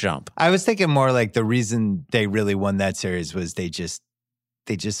right. a big jump. I was thinking more like the reason they really won that series was they just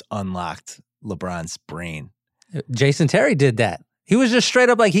unlocked LeBron's brain. Jason Terry did that. He was just straight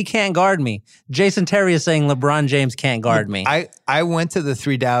up like, he can't guard me. Jason Terry is saying LeBron James can't guard me. I went to the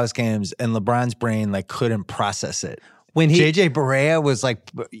 3 Dallas games and LeBron's brain like couldn't process it. When he JJ Barea was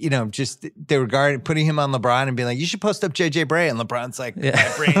like, just they were putting him on LeBron and being like, you should post up JJ Barea. And LeBron's like, my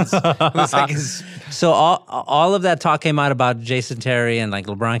brain's it was like his. So all of that talk came out about Jason Terry and like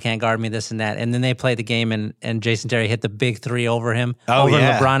LeBron can't guard me, this and that. And then they played the game and Jason Terry hit the big 3 over him. Oh, over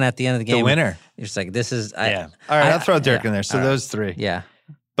yeah. LeBron at the end of the game. The winner. You're just like, this is All right, I'll throw Dirk in there. So All right. those 3. Yeah.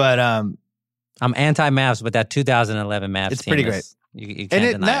 But I'm anti-Mavs, but that 2011 Mavs It's team pretty is, you can't and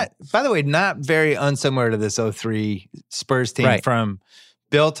it deny it. by the way, not very unsimilar to this 03 Spurs team Right. from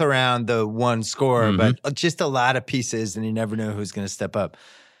built around the one scorer, Mhm. but just a lot of pieces, and you never know who's going to step up.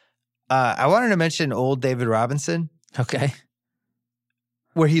 I wanted to mention old David Robinson, Okay.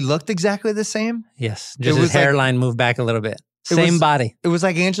 where he looked exactly the same. Yes. It Just was his like- hairline moved back a little bit. It Same was- body. It was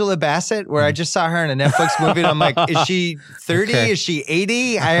like Angela Bassett, where I just saw her in a Netflix movie, and I'm like, is she 30? Okay. Is she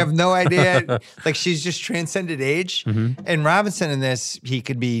 80? I have no idea. Like, she's just transcended age. Mhm. And Robinson in this, he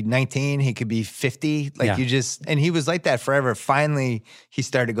could be 19, he could be 50. Like, Yeah. and he was like that forever. Finally, he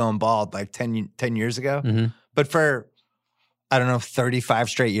started going bald like 10 years ago. Mhm. But for, I don't know, 35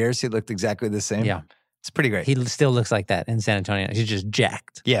 straight years, he looked exactly the same. Yeah. It's pretty great. He still looks like that in San Antonio. He's just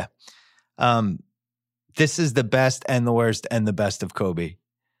jacked. Yeah. This is the best and the worst and the best of Kobe.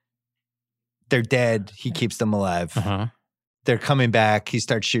 They're dead. He keeps them alive. Uh-huh. They're coming back. He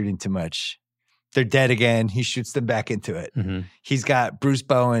starts shooting too much. They're dead again. He shoots them back into it. Mhm. He's got Bruce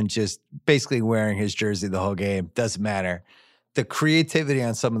Bowen just basically wearing his jersey the whole game. Doesn't matter. The creativity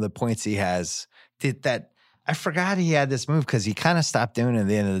on some of the points he has. I forgot he had this move because he kind of stopped doing it at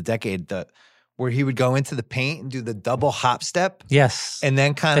the end of the decade. Where he would go into the paint and do the double hop step, Yes. and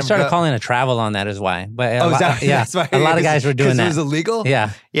then kind They of started calling a travel on that is why. But Oh, is that, yeah, that's why a lot of guys were doing 'cause that. It was illegal. Yeah.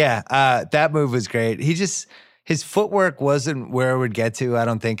 Yeah, that move was great. His footwork wasn't where it would get to, I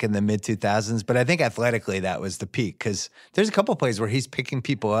don't think, in the mid 2000s. But I think athletically that was the peak because there's a couple plays where he's picking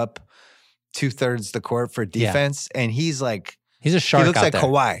people up 2/3 the court for defense, and he's like, He's a shark looks out like there.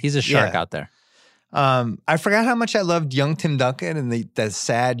 Kawhi. He's a shark Yeah. out there. I forgot how much I loved young Tim Duncan and the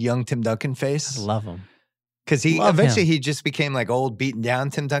sad young Tim Duncan face I love him. because he love eventually him. he just became like old, beaten down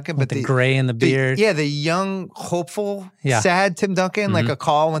Tim Duncan, With but the gray and the beard. the young, hopeful, Yeah. sad Tim Duncan, like Mhm. a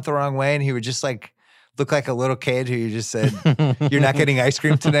call went the wrong way, and he would just like look like a little kid who you just said, "You're not getting ice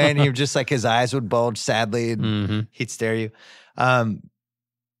cream today," and he would just like his eyes would bulge sadly, and Mhm. he'd stare you.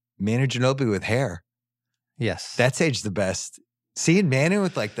 Manu Ginobili with hair, Yes. that's aged the best. Seeing Manu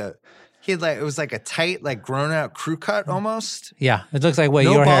with like it was like a tight, like grown out crew cut almost. yeah. It looks like what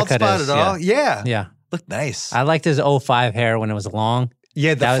No your bald haircut spot is. at all. Yeah. Yeah. Looked nice. I liked his 05 hair when it was long.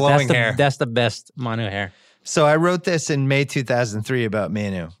 Yeah, the flowing hair. That's the best Manu hair. So I wrote this in May 2003 about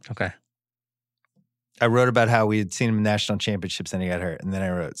Manu. Okay. I wrote about how we had seen him in national championships and he got hurt. And then I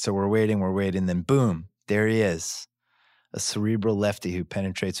wrote, so we're waiting. Then boom, there he is. A cerebral lefty who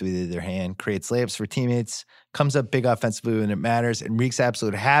penetrates with either hand, creates layups for teammates, comes up big offensively when it matters, and wreaks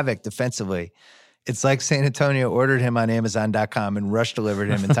absolute havoc defensively. It's like San Antonio ordered him on Amazon.com and rush delivered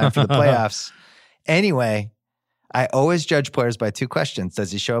him in time for the playoffs. Anyway, I always judge players by 2 questions.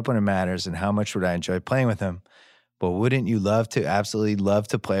 Does he show up when it matters? And how much would I enjoy playing with him? But wouldn't you absolutely love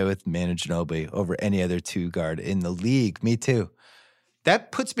to play with Manu Ginobili over any other 2 guard in the league? Me too.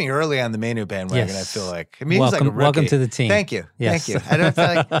 That puts me early on the Manu bandwagon, Yes. I feel like. I mean, he was like a Welcome rookie. to the team. Thank you. Yes. Thank you. I don't feel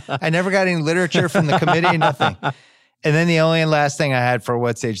like I never got any literature from the committee, nothing. And then the only and last thing I had for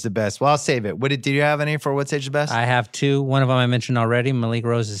what's age the best. Well, I'll save it. Did you have any for what's age the best? I have 2. One of them I mentioned already, Malik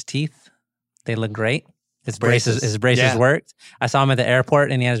Rose's teeth. They look great. His braces Yeah. worked. I saw him at the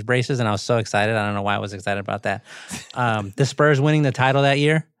airport and he had his braces and I was so excited. I don't know why I was excited about that. The Spurs winning the title that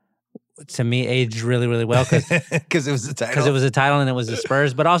year, to me, aged really, really well Because it was the title. because it was a title and it was the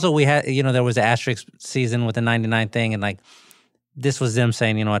Spurs. But also we had, there was the asterisk season with the 99 thing and like this was them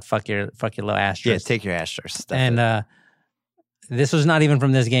saying, you know what, fuck your little Yeah, asterisk. take your asterisk stuff. And this was not even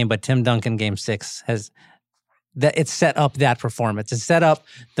from this game, but Tim Duncan game 6 it set up that performance. It set up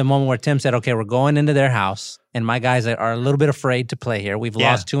the moment where Tim said, okay, we're going into their house, and my guys are a little bit afraid to play here. We've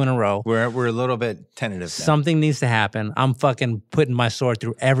lost 2 in a row. We're a little bit tentative now. Something needs to happen. I'm fucking putting my sword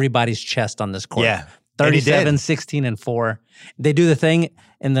through everybody's chest on this court. Yeah. 37, 16, and 4. They do the thing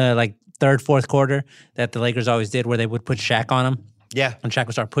in the third, fourth quarter that the Lakers always did where they would put Shaq on him. Yeah. And Shaq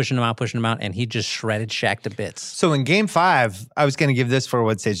would start pushing him out, and he just shredded Shaq to bits. So in game 5, I was going to give this for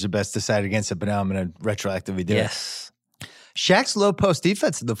what stage the best decided against it, but now I'm going to retroactively do Yes. it. Shaq's low post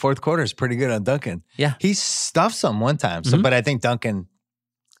defense in the fourth quarter is pretty good on Duncan. Yeah. He stuffs him one time. So, but I think Duncan,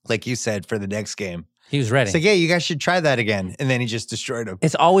 like you said, for the next game, He was ready. it's like, yeah, you guys should try that again. And then he just destroyed him.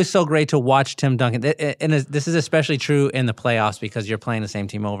 It's always so great to watch Tim Duncan. And this is especially true in the playoffs because you're playing the same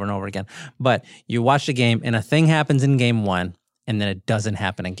team over and over again. But you watch the game, and a thing happens in game 1, and then it doesn't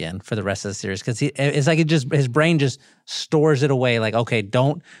happen again for the rest of the series because it's like his brain just stores it away. Like, okay,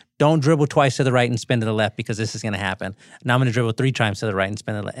 don't dribble twice to the right and spin to the left because this is going to happen. Now I'm going to dribble 3 times to the right and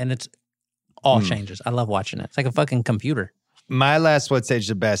spin to the left, and it's all changes. I love watching it. It's like a fucking computer. My last what stage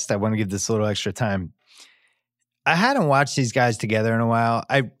the best, I want to give this a little extra time. I hadn't watched these guys together in a while.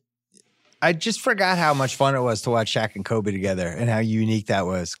 I just forgot how much fun it was to watch Shaq and Kobe together and how unique that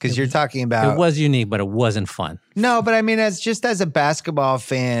was. Because you're talking about... It was unique, but it wasn't fun. No, but I mean, as a basketball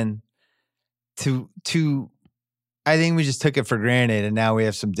fan, I think we just took it for granted, and now we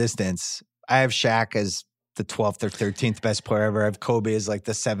have some distance. I have Shaq as the 12th or 13th best player ever. I have Kobe as like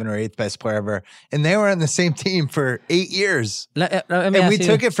the 7th or 8th best player ever. And they were on the same team for 8 years. And we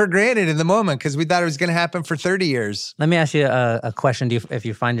took it for granted in the moment because we thought it was going to happen for 30 years. Let me ask you a question. If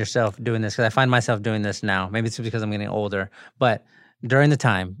you find yourself doing this, because I find myself doing this now. Maybe it's because I'm getting older. But during the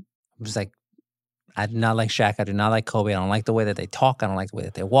time, I was like, I do not like Shaq. I do not like Kobe. I don't like the way that they talk. I don't like the way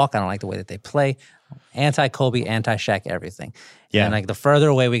that they walk. I don't like the way that they play. Anti-Kobe, anti-Shaq, everything. Yeah. And like the further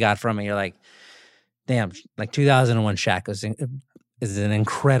away we got from it, you're like, damn, like 2001 Shaq is an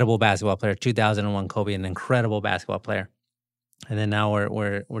incredible basketball player. 2001 Kobe, an incredible basketball player. And then now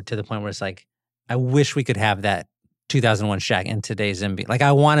we're to the point where it's like, I wish we could have that 2001 Shaq in today's NBA. Like,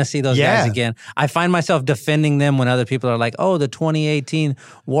 I want to see those guys again. I find myself defending them when other people are like, oh, the 2018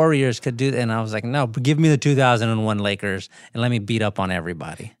 Warriors could do that. And I was like, no, give me the 2001 Lakers and let me beat up on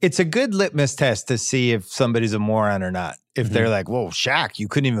everybody. It's a good litmus test to see if somebody's a moron or not. If they're like, whoa, Shaq, you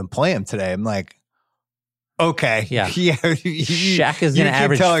couldn't even play him today. I'm like, okay. Yeah. Shaq is going to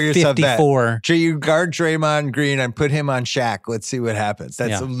average 54. You guard Draymond Green and put him on Shaq. Let's see what happens.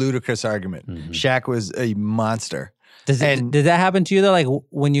 That's a ludicrous argument. Shaq was a monster. Did that happen to you though? Like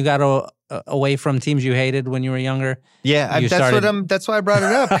when you got away from teams you hated when you were younger? Yeah, that's why I brought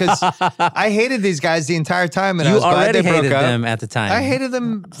it up because I hated these guys the entire time, and I was glad they broke up. You already hated them at the time. I hated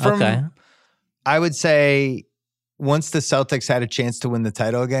them from. I would say once the Celtics had a chance to win the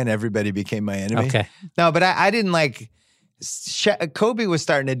title again, everybody became my enemy. Okay. No, but I didn't like. Kobe was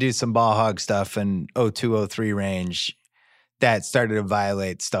starting to do some ball hog stuff in 02-03 range. That started to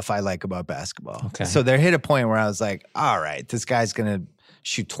violate stuff I like about basketball. Okay. So there hit a point where I was like, all right, this guy's going to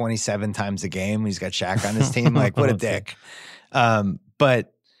shoot 27 times a game. He's got Shaq on his team. Like, what a dick.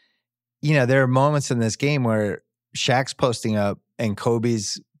 But, you know, there are moments in this game where Shaq's posting up and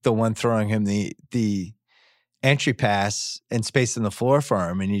Kobe's the one throwing him the entry pass and spacing the floor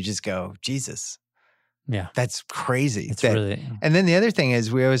for him. And you just go, Jesus. Yeah. That's crazy. It's really. And then the other thing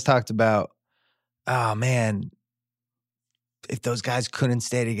is we always talked about, oh, man, if those guys couldn't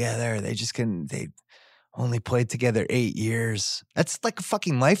stay together, they only played together 8 years. That's like a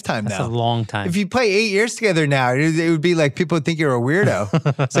fucking lifetime now. That's a long time. If you play 8 years together now, it would be like people would think you're a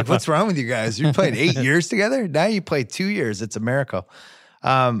weirdo. It's like, what's wrong with you guys? You played 8 years together? Now you play 2 years. It's a miracle.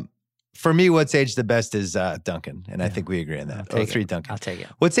 For me, what's aged the best is Duncan, and I think we agree on that. 03 Duncan. I'll take it.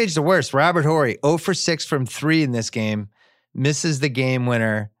 What's aged the worst? Robert Horry, 0 for 6 from 3 in this game, misses the game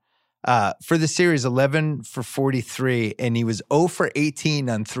winner. For the series, 11 for 43, and he was 0 for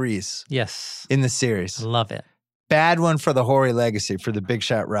 18 on threes. Yes. In the series. Love it. Bad one for the Horry legacy, for the big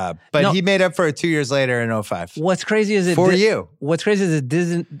shot Rob. But he made up for it 2 years later in 05. What's crazy is What's crazy is it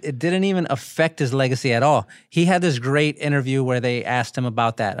didn't even affect his legacy at all. He had this great interview where they asked him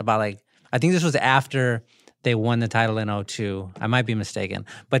about that, about like, I think this was after they won the title in 02. I might be mistaken.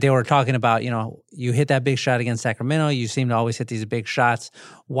 But they were talking about, you hit that big shot against Sacramento. You seem to always hit these big shots.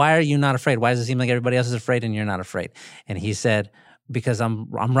 Why are you not afraid? Why does it seem like everybody else is afraid and you're not afraid? And he said, because I'm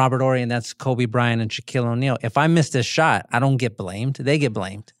Robert Horry and that's Kobe Bryant and Shaquille O'Neal. If I miss this shot, I don't get blamed. They get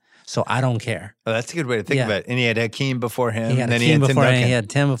blamed. So I don't care. Oh, that's a good way to think of it. And he had Hakeem before him. He had and then Hakeem he had Tim before Duncan. He had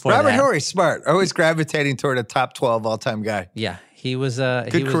Tim before Robert that. Horry, smart. Always gravitating toward a top 12 all-time guy. Yeah. He was a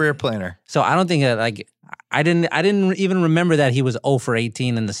good career planner. So I don't think I didn't even remember that he was 0 for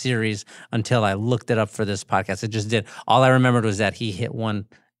 18 in the series until I looked it up for this podcast. It just did. All I remembered was that he hit one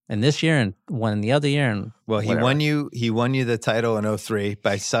in this year and one in the other year. And Well, he won you the title in 03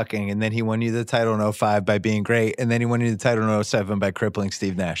 by sucking, and then he won you the title in 05 by being great, and then he won you the title in 07 by crippling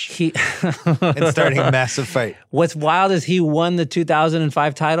Steve Nash and starting a massive fight. What's wild is he won the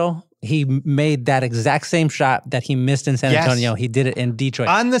 2005 title. He made that exact same shot that he missed in San Antonio. He did it in Detroit.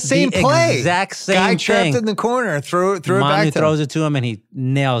 On the same play. Exact same Guy thing. trapped in the corner, threw it back Manu to throws him. it to him, and he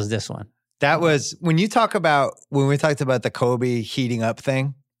nails this one. That was, when we talked about the Kobe heating up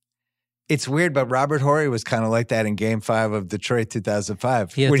thing, it's weird, but Robert Horry was kind of like that in Game 5 of Detroit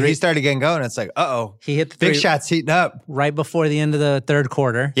 2005. When he started getting going, it's like, He hit the big three shots heating up. right before the end of the third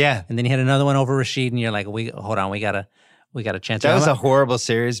quarter. Yeah. And then he had another one over Rashid, and you're like, hold on, we got a chance. That was a horrible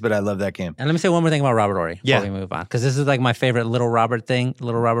series, but I love that game. And let me say one more thing about Robert Horry before Yeah. we move on, because this is like my favorite little Robert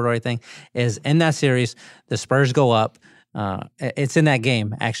Horry thing, is in that series, the Spurs go up. It's in that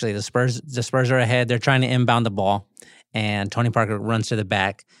game, actually. The Spurs are ahead. They're trying to inbound the ball, and Tony Parker runs to the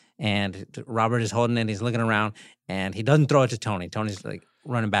back, and Robert is holding it. He's looking around, and he doesn't throw it to Tony. Tony's like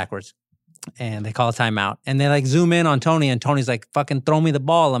running backwards. And they call a timeout. And they like zoom in on Tony, and Tony's like, fucking throw me the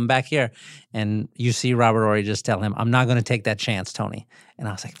ball. I'm back here. And you see Robert Horry just tell him, I'm not going to take that chance, Tony. And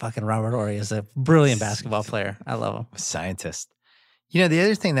I was like, fucking Robert Horry is a brilliant basketball player. I love him. Scientist. You know, the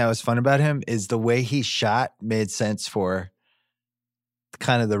other thing that was fun about him is the way he shot made sense for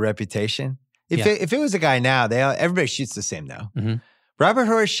kind of the reputation. If it was a guy now, everybody shoots the same now. Mm-hmm. Robert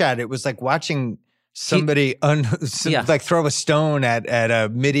Horry shot, it was like watching somebody like throw a stone at a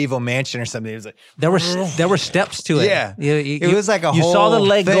medieval mansion or something. It was like there were steps to it. Yeah. It was like a you whole saw the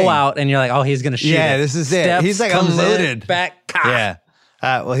leg thing. go out, and you're like, oh, he's gonna shoot. Yeah, it. this is it. Steps, He's like comes in, unloaded. back. Cock. Yeah.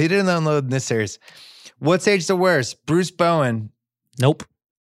 Well, he didn't unload in this series. What's aged the worst? Bruce Bowen. Nope.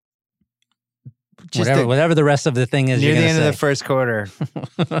 Whatever the rest of the thing is, Near you're the gonna end say. of the first quarter,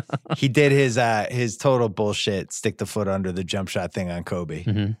 he did his total bullshit, stick the foot under the jump shot thing on Kobe.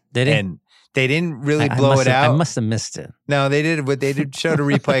 Mm-hmm. Did he? And they didn't really blow it out. I must have missed it. No, they did. What they did showed a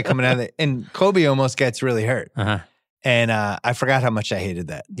replay coming out of it, and Kobe almost gets really hurt. Uh-huh. And I forgot how much I hated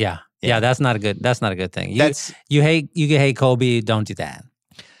that. Yeah. That's not a good thing. You can hate Kobe. Don't do that.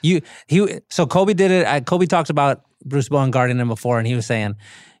 So Kobe did it. Kobe talked about Bruce Bowen guarding him before, and he was saying,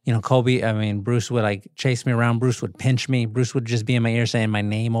 Bruce would like chase me around. Bruce would pinch me. Bruce would just be in my ear saying my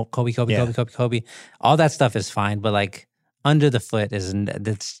name, Kobe. All that stuff is fine, but like under the foot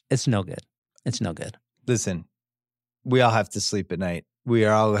it's no good. It's no good. Listen, we all have to sleep at night. We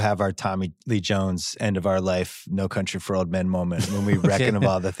all have our Tommy Lee Jones end of our life, No Country for Old Men moment when we reckon of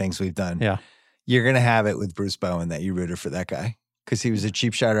all the things we've done. Yeah. You're going to have it with Bruce Bowen that you rooted for that guy because he was a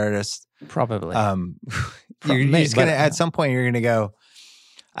cheap shot artist. Probably. You're just going to, at some point, you're going to go,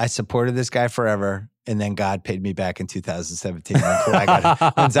 I supported this guy forever, and then God paid me back in 2017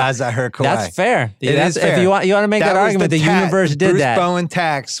 when Zaza hurt Kawhi. That's fair. Is fair. If you want to make that argument, the universe did Bruce that. Bruce Bowen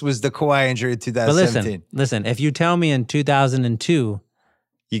tax was the Kawhi injury in 2017. But listen, if you tell me in 2002,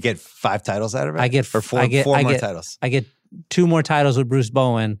 you get 5 titles out of it? I get four more titles. I get 2 more titles with Bruce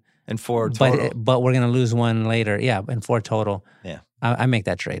Bowen. And 4 total. But we're going to lose one later. Yeah, and 4 total. Yeah. I make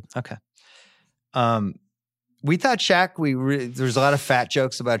that trade. Okay. We thought Shaq, there's a lot of fat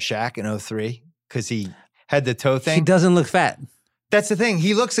jokes about Shaq in 03 because he had the toe thing. He doesn't look fat. That's the thing.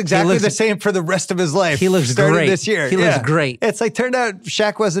 He looks exactly the same for the rest of his life. He looks Started great. this year. He looks great. It's like turned out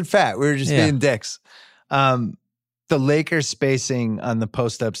Shaq wasn't fat. We were just being dicks. The Lakers spacing on the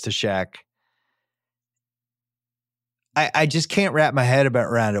post-ups to Shaq. I just can't wrap my head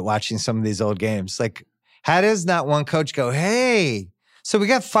around it watching some of these old games. Like, how does not one coach go, hey, so we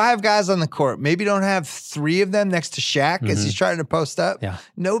got 5 guys on the court. Maybe don't have 3 of them next to Shaq as he's trying to post up. Yeah.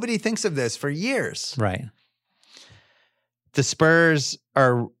 Nobody thinks of this for years. Right. The Spurs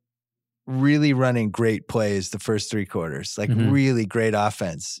are really running great plays the first 3 quarters, like really great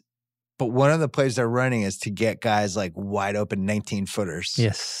offense. But one of the plays they're running is to get guys like wide open 19-footers.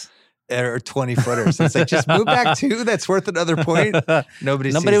 Yes. Or 20-footers. It's like, just move back 2. That's worth another point.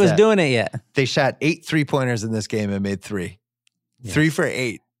 Nobody was doing it yet. They shot 8 3-pointers in this game and made 3. Yeah. 3 for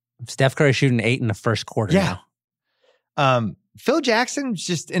 8. Steph Curry shooting 8 in the first quarter now. Phil Jackson's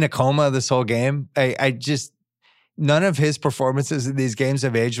just in a coma this whole game. I just, none of his performances in these games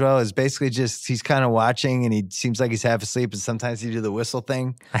have aged well. It's basically just, he's kind of watching and he seems like he's half asleep and sometimes he do the whistle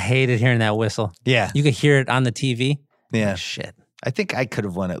thing. I hated hearing that whistle. Yeah. You could hear it on the TV. Yeah. Oh, shit. I think I could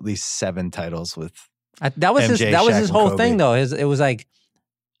have won at least 7 titles with that was MJ, his whole Kobe. thing, though. It was like,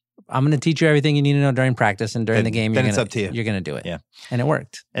 I'm going to teach you everything you need to know during practice, and during the game, it's up to you. You're going to do it. Yeah. And it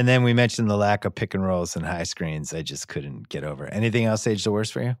worked. And then we mentioned the lack of pick and rolls and high screens. I just couldn't get over. Anything else age the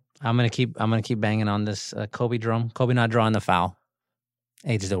worst for you? I'm gonna keep banging on this Kobe drum. Kobe not drawing the foul.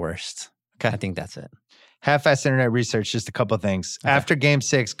 Age the worst. Okay. I think that's it. Half-assed internet research, just a couple things. Okay. After Game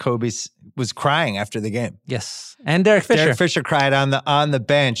 6, Kobe was crying after the game. Yes, and Derek Fisher. Derek Fisher cried on the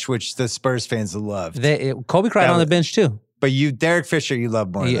bench, which the Spurs fans loved. Kobe cried on the bench too. But Derek Fisher, you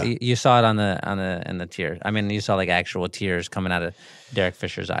love more. You saw it in the tears. I mean, you saw like actual tears coming out of Derek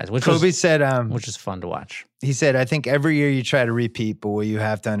Fisher's eyes, which Kobe said, which is fun to watch. He said, I think every year you try to repeat, but what you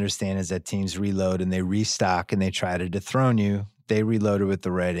have to understand is that teams reload and they restock and they try to dethrone you. They reloaded with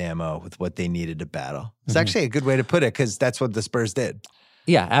the right ammo, with what they needed to battle. It's actually a good way to put it because that's what the Spurs did.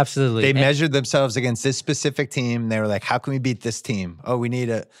 Yeah, absolutely. They measured themselves against this specific team. They were like, how can we beat this team? Oh, we need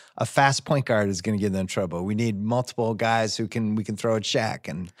a fast point guard who's going to give them trouble. We need multiple guys we can throw at Shaq.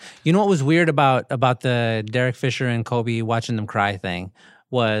 And you know what was weird about the Derek Fisher and Kobe watching them cry thing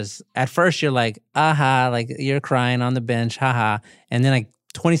was at first you're like, aha, like you're crying on the bench, haha. And then like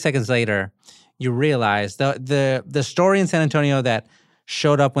 20 seconds later, you realize the story in San Antonio that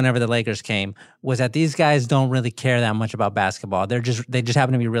showed up whenever the Lakers came was that these guys don't really care that much about basketball. They just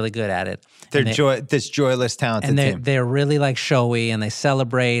happen to be really good at it. They're this joyless, talented team. They're really like showy and they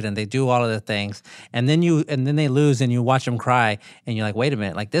celebrate and they do all of the things. And then they lose and you watch them cry and you're like, wait a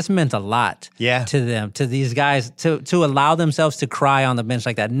minute, like this meant a lot to them, to these guys, to allow themselves to cry on the bench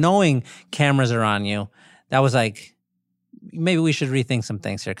like that, knowing cameras are on you. That was like, maybe we should rethink some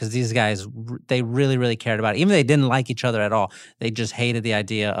things here because these guys, they really, really cared about it. Even if they didn't like each other at all, they just hated the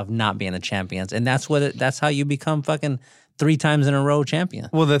idea of not being the champions. And that's how you become fucking 3 times in a row champion.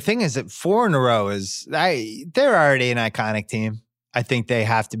 Well, the thing is that 4 in a row they're already an iconic team. I think they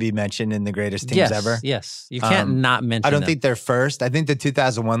have to be mentioned in the greatest teams ever. Yes, you can't not mention I don't them. think they're first. I think the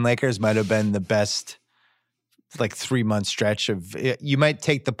 2001 Lakers might have been the best like 3-month stretch of you might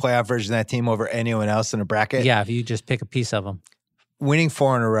take the playoff version of that team over anyone else in a bracket. Yeah, if you just pick a piece of them. Winning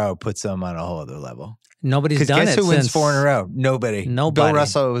 4 in a row puts them on a whole other level. Nobody's done it guess who wins since 4 in a row? Nobody. Bill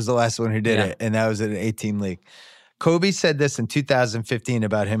Russell was the last one who did it, and that was an 8-team league. Kobe said this in 2015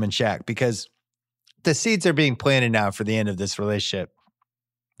 about him and Shaq because the seeds are being planted now for the end of this relationship.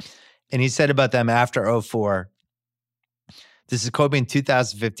 And he said about them after 2004, this is Kobe in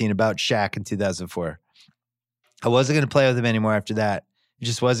 2015 about Shaq in 2004. I wasn't going to play with him anymore after that. It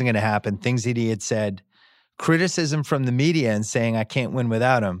just wasn't going to happen. Things that he had said, criticism from the media and saying I can't win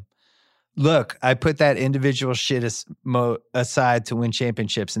without him. Look, I put that individual shit aside to win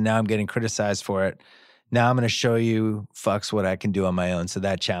championships, and now I'm getting criticized for it. Now I'm going to show you fucks what I can do on my own. So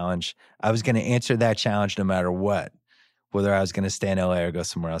that challenge, I was going to answer that challenge no matter what. Whether I was going to stay in LA or go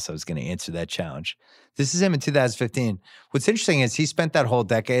somewhere else, I was going to answer that challenge. This is him in 2015. What's interesting is he spent that whole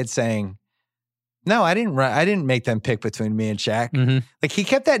decade saying, no, I didn't make them pick between me and Shaq. Mm-hmm. Like he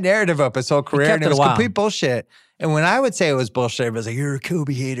kept that narrative up his whole career, and it was complete bullshit. And when I would say it was bullshit, it was like, you're a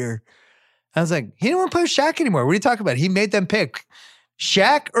Kobe hater. I was like, he didn't want to play with Shaq anymore. What are you talking about? He made them pick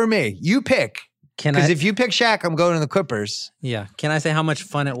Shaq or me. You pick. Because if you pick Shaq, I'm going to the Clippers. Yeah. Can I say how much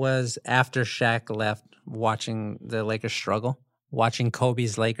fun it was after Shaq left watching the Lakers struggle, watching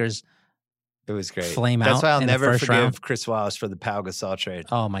Kobe's Lakers? It was great. Flame out. That's why I'll never forgive round. Chris Wallace for the Pau Gasol trade.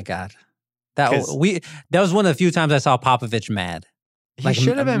 Oh my God. That was one of the few times I saw Popovich mad. He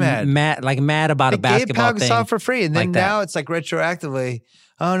should have been mad. Mad about a basketball thing. They gave Pau Gasol for free. And then now it's like retroactively,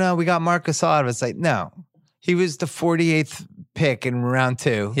 oh no, we got Marc Gasol out of it. It's like, no. He was the 48th pick in round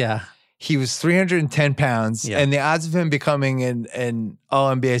 2. Yeah. He was 310 pounds. Yeah. And the odds of him becoming an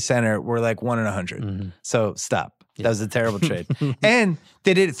All-NBA center were like 1 in 100. Mm-hmm. So stop. That was a terrible trade. And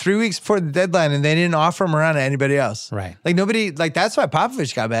they did it 3 weeks before the deadline, and they didn't offer him around to anybody else. Right. Like nobody, like that's why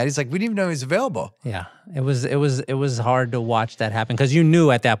Popovich got mad. He's like, we didn't even know he was available. Yeah. It was hard to watch that happen because you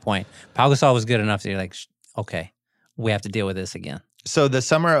knew at that point Pau Gasol was good enough to be like, okay, we have to deal with this again. So the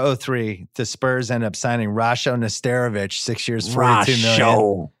summer of 2003, the Spurs end up signing Rasho Nesterovic, 6 years, $42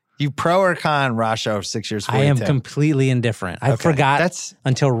 million. You pro or con Rasho 6 years, $42 million? I am completely indifferent. I forgot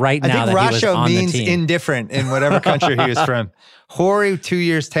until right now that he was on the team. I think Rasho means indifferent in whatever country he was from. Horry, 2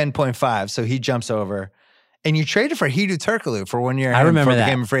 years, 10.5, so he jumps over. And you traded for Hedo Turkoglu for 1 year. I remember that.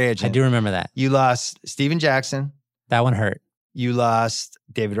 Became a free agent. I do remember that. You lost Steven Jackson. That one hurt. You lost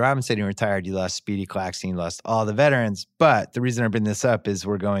David Robinson, he retired. You lost Speedy Claxton. You lost all the veterans. But the reason I bring this up is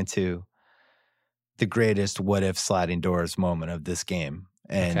we're going to the greatest what-if sliding doors moment of this game.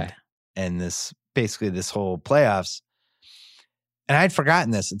 And this whole playoffs. And I'd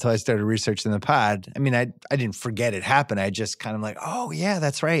forgotten this until I started researching the pod. I mean, I didn't forget it happened. I just kind of like, oh, yeah,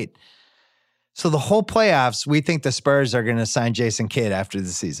 that's right. So the whole playoffs, we think the Spurs are going to sign Jason Kidd after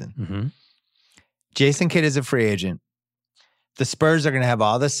the season. Mm-hmm. Jason Kidd is a free agent. The Spurs are going to have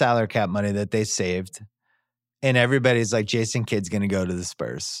all the salary cap money that they saved. And everybody's like, Jason Kidd's going to go to the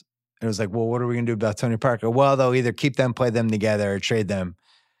Spurs. it was like, well, what are we going to do about Tony Parker? Well, they'll either keep them, play them together, or trade them.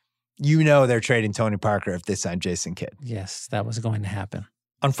 You know they're trading Tony Parker if they sign Jason Kidd. Yes, that was going to happen.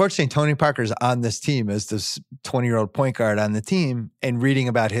 Unfortunately, Tony Parker's on this team as this 20-year-old point guard on the team and reading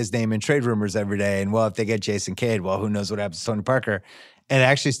about his name in trade rumors every day. And, well, if they get Jason Kidd, well, who knows what happens to Tony Parker? And it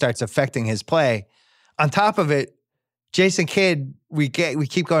actually starts affecting his play. On top of it, Jason Kidd, we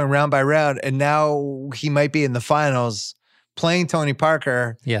keep going round by round, and now he might be in the finals playing Tony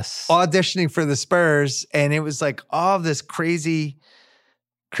Parker. Yes. Auditioning for the Spurs. And it was like all of this crazy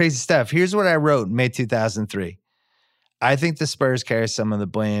stuff. Here's what I wrote in May 2003. I think the Spurs carry some of the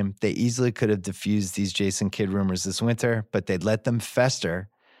blame. They easily could have diffused these Jason Kidd rumors this winter, but they'd let them fester.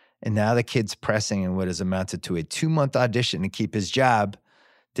 And now the kid's pressing in what has amounted to a 2-month audition to keep his job.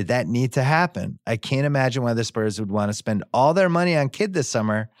 Did that need to happen? I can't imagine why the Spurs would want to spend all their money on Kidd this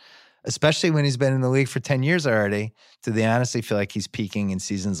summer, especially when he's been in the league for 10 years already. Do they honestly feel like he's peaking in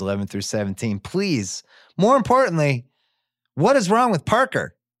seasons 11 through 17? Please, more importantly, what is wrong with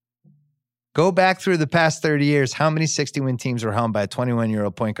Parker? Go back through the past 30 years. How many 60-win teams were helmed by a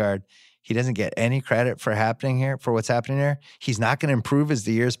 21-year-old point guard? He doesn't get any credit for what's happening here. He's not going to improve as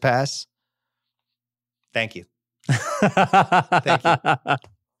the years pass. Thank you. Thank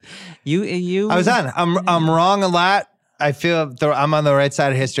you. You. I was on. I'm wrong a lot. I feel I'm on the right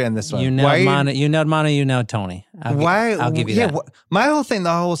side of history on this one. You know Mono, you know Tony. I'll give you that. My whole thing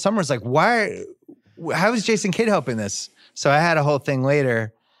the whole summer is like, how is Jason Kidd helping this? So I had a whole thing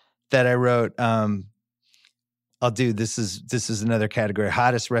later that I wrote, I'll do, this is another category,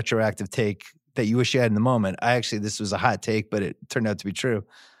 hottest retroactive take that you wish you had in the moment. This was a hot take, but it turned out to be true.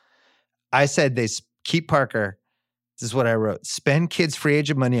 I said they keep Parker. This is what I wrote. Spend Kidd's free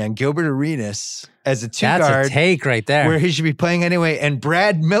agent money on Gilbert Arenas as a two-guard. That's a take right there. Where he should be playing anyway, and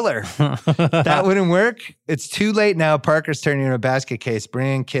Brad Miller. That wouldn't work. It's too late now. Parker's turning into a basket case.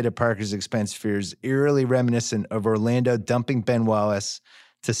 Bringing Kidd at Parker's expense feels eerily reminiscent of Orlando dumping Ben Wallace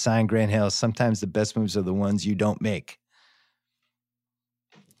to sign Grant Hill. Sometimes the best moves are the ones you don't make.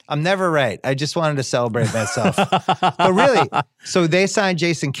 I'm never right. I just wanted to celebrate myself. But really, so they signed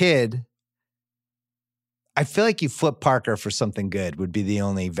Jason Kidd. I feel like you flip Parker for something good would be the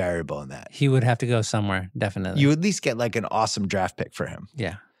only variable in that. He would have to go somewhere, definitely. You at least get like an awesome draft pick for him.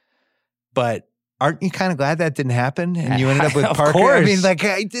 Yeah. But aren't you kind of glad that didn't happen? And you ended up with Parker? Course. I mean, like,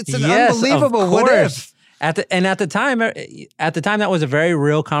 it's an unbelievable what if. At the time, that was a very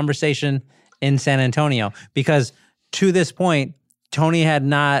real conversation in San Antonio because to this point, Tony had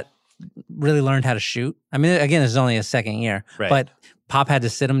not really learned how to shoot. I mean, again, this is only his second year, right. But Pop had to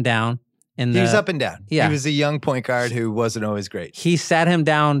sit him down. He was up and down. Yeah. He was a young point guard who wasn't always great. He sat him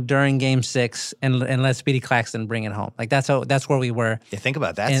down during Game 6 and let Speedy Claxton bring it home. Like that's where we were. Yeah, think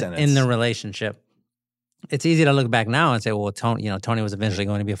about that sentence. In the relationship. It's easy to look back now and say, well, Tony was eventually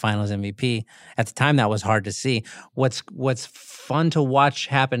going to be a Finals MVP. At the time, that was hard to see. What's fun to watch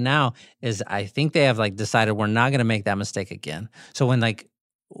happen now is I think they have like decided we're not going to make that mistake again. So when like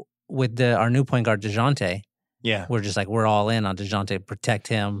with our new point guard DeJounte, yeah, we're just like we're all in on DeJounte, protect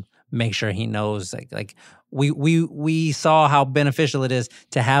him, make sure he knows. Like we saw how beneficial it is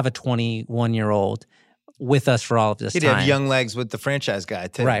to have a 21-year-old. With us for all of this time. He'd have young legs with the franchise guy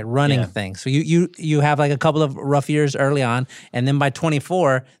too. Right, running things. So you have like a couple of rough years early on, and then by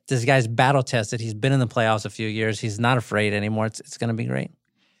 24, this guy's battle tested. He's been in the playoffs a few years. He's not afraid anymore. It's going to be great.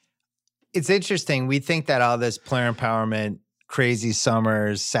 It's interesting. We think that all this player empowerment, crazy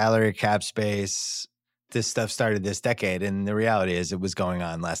summers, salary cap space, this stuff started this decade, and the reality is it was going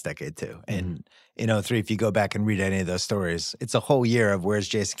on last decade too. Mm-hmm. And in 2003, if you go back and read any of those stories, it's a whole year of where's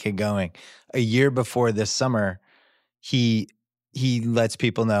Jason Kidd going. A year before this summer, he lets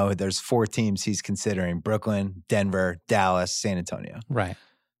people know there's 4 teams he's considering: Brooklyn, Denver, Dallas, San Antonio. Right.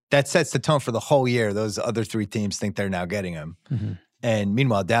 That sets the tone for the whole year. Those other 3 teams think they're now getting him. Mm-hmm. And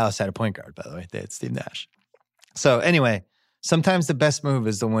meanwhile, Dallas had a point guard, by the way. They had Steve Nash. So anyway, sometimes the best move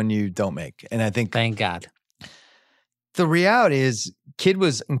is the one you don't make. And I think— Thank God. The reality is Kidd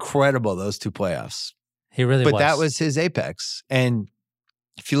was incredible those 2 playoffs. He really was. But that was his apex. And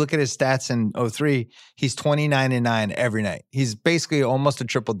if you look at his stats in 2003, he's 29-9 every night. He's basically almost a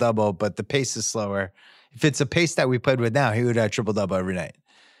triple-double, but the pace is slower. If it's a pace that we played with now, he would have a triple-double every night.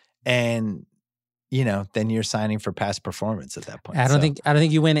 And, then you're signing for past performance at that point. I don't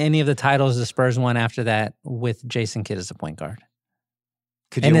think you win any of the titles the Spurs won after that with Jason Kidd as a point guard.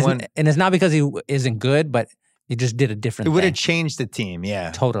 And it's not because he isn't good, but he just did a different thing. It would have changed the team,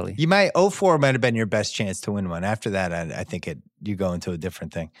 yeah. Totally. 2004 might have been your best chance to win one. After that, I think you go into a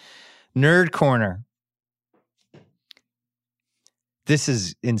different thing. Nerd Corner. This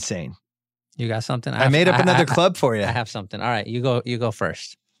is insane. You got something? I made up another club for you. I have something. All right, you go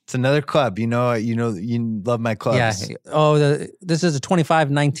first. It's another club. You love my clubs. Yeah. Oh, this is a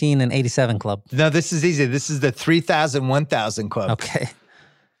 25, 19, and 87 club. No, this is easy. This is the 3,000, 1,000 club. Okay.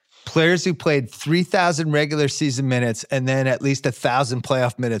 Players who played 3,000 regular season minutes and then at least 1,000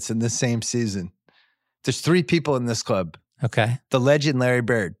 playoff minutes in the same season. There's 3 people in this club. Okay. The legend Larry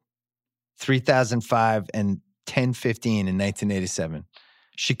Bird, 3,005 and 1015 in 1987.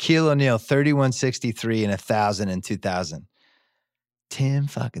 Shaquille O'Neal, 3,163 and 1,000 in 2000. Tim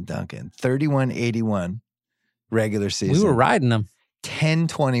fucking Duncan, 3,181 regular season. We were riding them.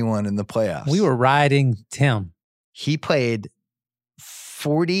 1021 in the playoffs. We were riding Tim. He played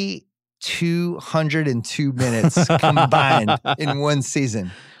 4,202 minutes combined in one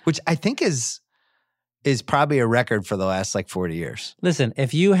season, which I think is probably a record for the last 40 years. Listen,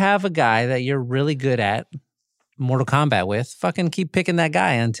 if you have a guy that you're really good at Mortal Kombat with, fucking keep picking that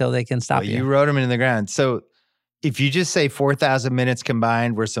guy until they can stop you. You wrote him into the ground. So if you just say 4,000 minutes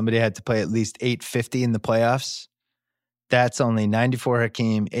combined where somebody had to play at least 850 in the playoffs, that's only 94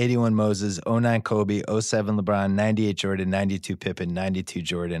 Hakeem, 81 Moses, 09 Kobe, 07 LeBron, 98 Jordan, 92 Pippen, 92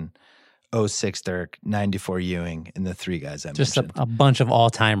 Jordan, 06 Dirk, 94 Ewing, and the 3 guys I mentioned. Just a bunch of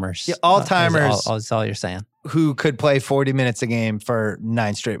all-timers. Yeah, all-timers. That's all you're saying. Who could play 40 minutes a game for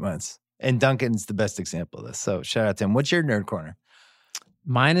 9 straight months. And Duncan's the best example of this. So shout out to him. What's your nerd corner?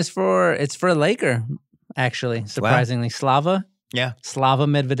 Mine is for a Laker, actually, surprisingly. Wow. Slava. Yeah. Slava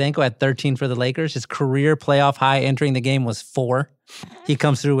Medvedenko at 13 for the Lakers. His career playoff high entering the game was 4. He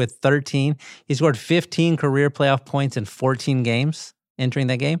comes through with 13. He scored 15 career playoff points in 14 games entering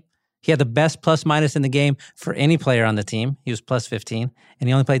that game. He had the best plus minus in the game for any player on the team. He was plus 15, and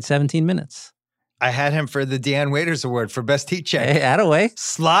he only played 17 minutes. I had him for the Deion Waiters Award for best heat check. Hey, attaway.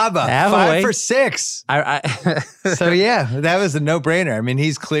 Slava, 5 for 6. So yeah, that was a no-brainer. I mean,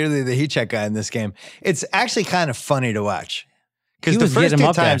 he's clearly the heat check guy in this game. It's actually kind of funny to watch. Because the first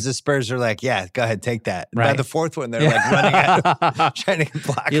 2 times the Spurs are like, yeah, go ahead, take that. And by the 4th one, they're like running at trying to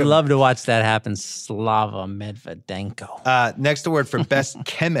block him. You love to watch that happen. Slava Medvedenko. Next award for best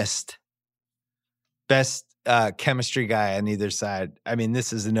chemist. Best chemistry guy on either side. I mean,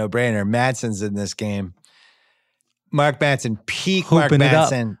 this is a no-brainer. Madsen's in this game. Mark Madsen, peak Hooping Mark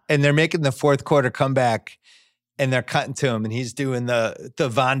Madsen. And they're making the 4th quarter comeback. And they're cutting to him, and he's doing the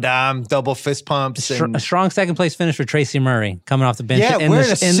Van Damme double fist pumps. A strong second place finish for Tracy Murray coming off the bench. Yeah,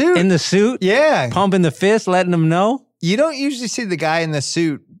 wearing a suit. In the suit. Yeah. Pumping the fist, letting them know. You don't usually see the guy in the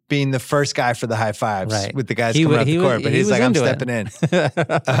suit being the first guy for the high fives with the guys coming off the court, but he's like, I'm stepping in.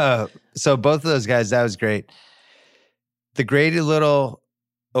 So both of those guys, that was great. The Grady Little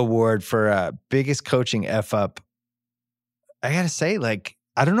Award for biggest coaching F up. I got to say, I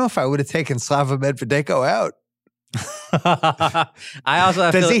don't know if I would have taken Slava Medvedenko out. I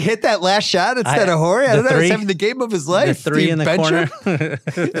also does he hit that last shot instead of Horry? I don't know. He's having the game of his life. The 3 in the corner.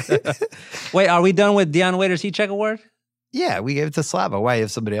 Wait, are we done with Deion Waiters Heat Check Award? Yeah, we gave it to Slava. Why? You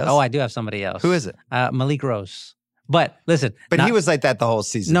have somebody else? Oh, I do have somebody else. Who is it? Malik Rose. But listen, he was like that the whole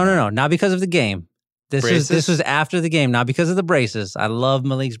season. No, not because of the game. This was after the game, not because of the braces. I love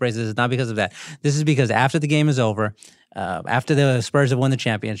Malik's braces. It's not because of that. This is because after the game is over, after the Spurs have won the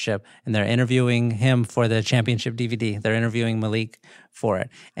championship, and they're interviewing him for the championship DVD. They're interviewing Malik for it.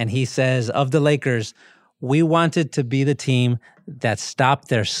 And he says, of the Lakers, we wanted to be the team that stopped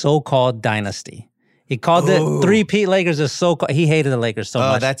their so-called dynasty. He called the 3-peat Lakers a so-called... He hated the Lakers so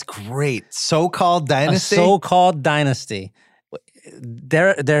much. Oh, that's great. So-called dynasty? A so-called dynasty.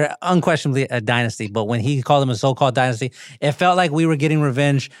 They're unquestionably a dynasty, but when he called them a so-called dynasty, it felt like we were getting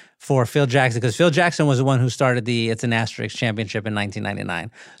revenge for Phil Jackson, because Phil Jackson was the one who started the It's an Asterisk championship in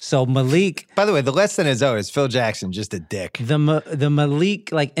 1999. So Malik... By the way, the less than is always Phil Jackson, just a dick. The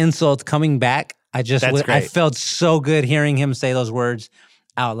Malik insult coming back, I felt so good hearing him say those words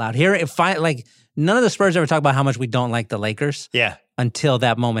out loud. None of the Spurs ever talk about how much we don't like the Lakers. Yeah. Until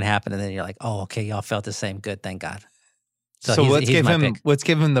that moment happened, and then you're like, oh, okay, y'all felt the same. Good, thank God. So let's give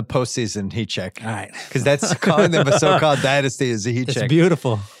him the postseason heat check. All right. Because that's calling them a so-called dynasty is a heat check. It's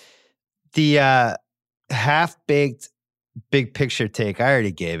beautiful. The half-baked big picture take, I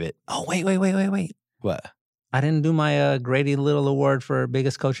already gave it. Oh, wait. What? I didn't do my Grady Little Award for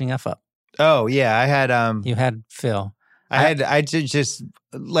biggest coaching F-up. Oh, yeah. I had... You had Phil. I just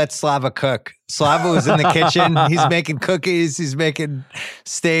let Slava cook. Slava was in the kitchen. He's making cookies. He's making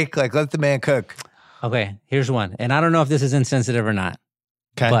steak. Let the man cook. Okay, here's one. And I don't know if this is insensitive or not.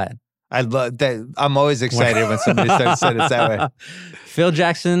 Okay. But I love that. I'm always excited when somebody starts saying it that way. Phil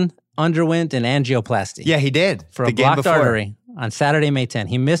Jackson underwent an angioplasty. Yeah, he did. For a blocked artery on Saturday, May 10.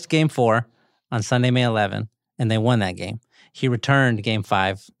 He missed game 4 on Sunday, May 11, and they won that game. He returned game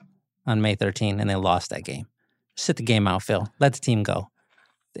 5 on May 13, and they lost that game. Sit the game out, Phil. Let the team go.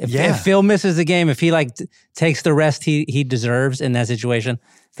 If Phil misses the game, if he takes the rest he deserves in that situation,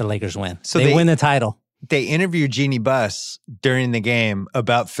 the Lakers win. So they win the title. They interviewed Jeannie Buss during the game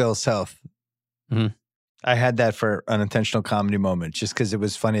about Phil's health. Mm-hmm. I had that for unintentional comedy moment, just because it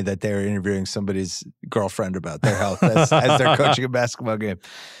was funny that they were interviewing somebody's girlfriend about their health as they're coaching a basketball game.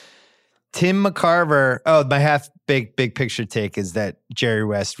 Tim McCarver. Oh, my half big picture take is that Jerry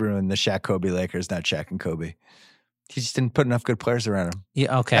West ruined the Shaq Kobe Lakers, not Shaq and Kobe. He just didn't put enough good players around him.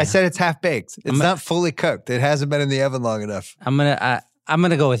 Yeah, okay. I said it's half baked. It's not fully cooked. It hasn't been in the oven long enough. I'm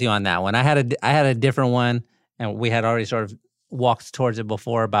gonna go with you on that one. I had a different one, and we had already sort of walked towards it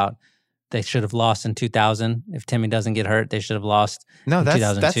before about they should have lost in 2000. If Timmy doesn't get hurt, they should have lost in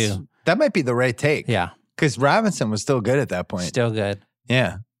 2002. That might be the right take. Yeah. Because Robinson was still good at that point. Still good.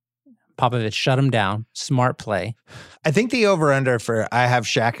 Yeah. Popovich shut him down. Smart play. I think the over-under for I have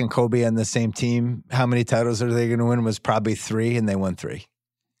Shaq and Kobe on the same team, how many titles are they going to win, was probably 3, and they won 3.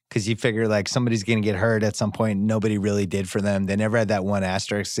 Because you figure somebody's going to get hurt at some point. Nobody really did for them. They never had that one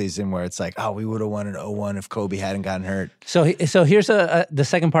asterisk season where it's like, oh, we would have won in 01 if Kobe hadn't gotten hurt. So here's the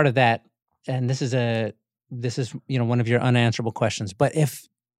second part of that. And this is one of your unanswerable questions. But if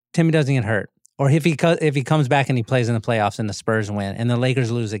Timmy doesn't get hurt, or if he comes back and he plays in the playoffs and the Spurs win and the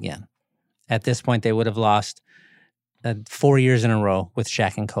Lakers lose again, at this point they would have lost 4 years in a row with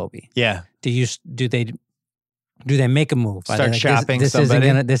Shaq and Kobe. Yeah. Do they make a move? Start shopping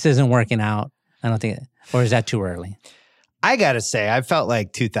somebody? This isn't working out. I don't think, or is that too early? I got to say, I felt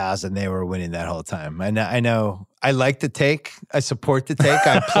like 2000, they were winning that whole time. I know. I like the take. I support the take.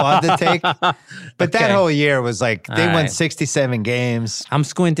 I applaud the take. But that whole year was they won 67 games. I'm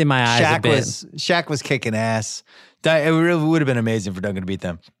squinting my eyes a bit. Shaq was kicking ass. It really would have been amazing for Duncan to beat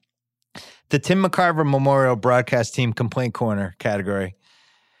them. The Tim McCarver Memorial Broadcast Team Complaint Corner category.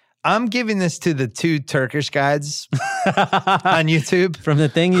 I'm giving this to the 2 Turkish guys on YouTube from the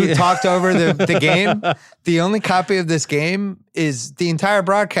thing who talked over the game. The only copy of this game is the entire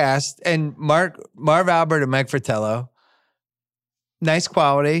broadcast, and Marv Albert and Mike Fratello. Nice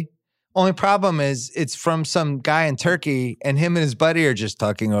quality. Only problem is it's from some guy in Turkey, and him and his buddy are just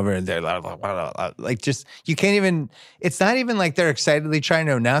talking over it. They're you can't even. It's not even like they're excitedly trying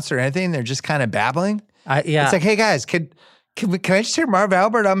to announce or anything. They're just kind of babbling. It's like, hey guys, Can I just hear Marv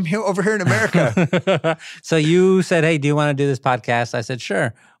Albert? I'm over here in America. So you said, hey, do you want to do this podcast? I said,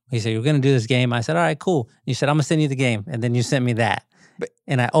 sure. He said, you're going to do this game. I said, all right, cool. You said, I'm going to send you the game. And then you sent me that.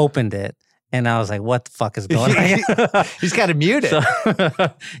 And I opened it. And I was like, what the fuck is going on? He's got to mute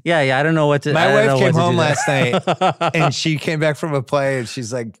it. Yeah. I don't know what to do. My wife came home last night and she came back from a play and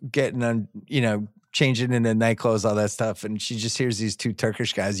she's like getting on, changing into night clothes, all that stuff. And she just hears these 2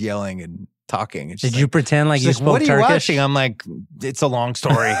 Turkish guys yelling and talking. And did you pretend like you spoke what are you Turkish? Watching? I'm like, it's a long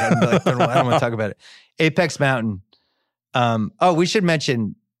story. I'm like, I don't want to talk about it. Apex Mountain. We should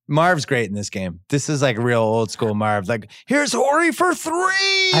mention Marv's great in this game. This is like real old school Marv. Like, here's Horry for 3.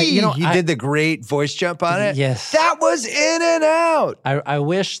 He did the great voice jump on it. Yes. That was in and out. I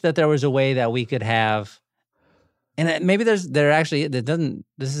wish that there was a way that we could have, and maybe this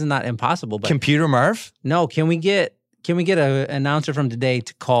is not impossible, but Computer Marv? No, can we get an announcer from today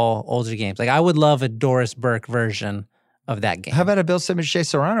to call older games? Like, I would love a Doris Burke version of that game. How about a Bill Simmons, Jay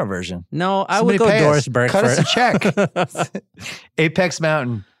Serrano version? No, I would go Doris Burke. Cut us a check. Apex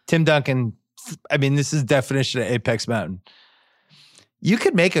Mountain. Tim Duncan. I mean, this is the definition of Apex Mountain. You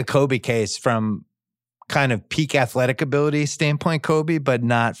could make a Kobe case from kind of peak athletic ability standpoint, Kobe, but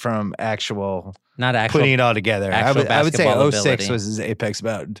not from not actual putting it all together. I would say 06 ability. was his Apex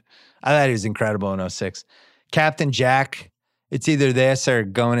Mountain. I thought he was incredible in 06. Captain Jack. It's either this or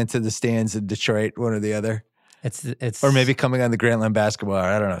going into the stands in Detroit, one or the other. It's or maybe coming on the Grantland basketball.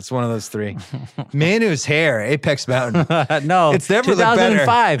 I don't know. It's one of those 3. Manu's hair, Apex Mountain. No, it's never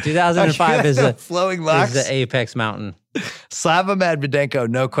 2005. 2005 is the flowing locks. Is the Apex Mountain. Slava Medvedenko,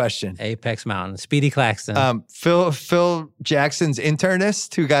 no question. Apex Mountain. Speedy Claxton. Phil Jackson's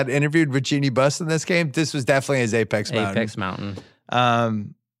internist who got interviewed with Jeannie Buss in this game. This was definitely his Apex Mountain. Apex Mountain.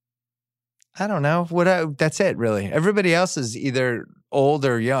 I don't know. That's it, really. Everybody else is either old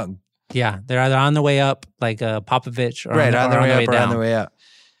or young. Yeah, they're either on the way up, like Popovich, or on the way up or down. on the way out.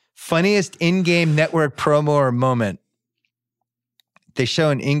 Funniest in-game network promo or moment. They show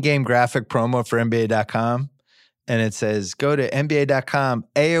an in-game graphic promo for NBA.com, and it says, go to NBA.com,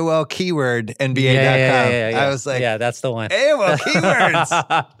 AOL keyword, NBA.com. Yeah. I was like, yeah, that's the one. AOL keywords.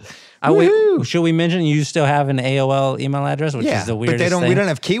 Should we mention you still have an AOL email address, which is the weirdest but thing? we don't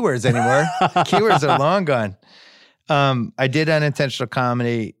have keywords anymore. Keywords are long gone. I did unintentional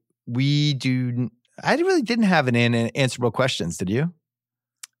comedy. I really didn't have an answerable questions, did you?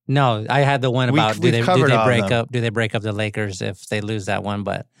 No, I had the one about do they covered all of break them. up? Do they break up the Lakers if they lose that one?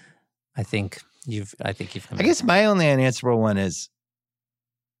 But I think you've. I guess my only unanswerable one is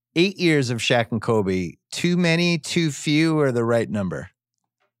 8 years of Shaq and Kobe. Too many, too few, or the right number?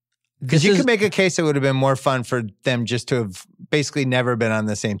 Because you could make a case it would have been more fun for them just to have basically never been on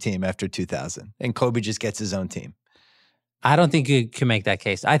the same team after 2000, and Kobe just gets his own team. I don't think you can make that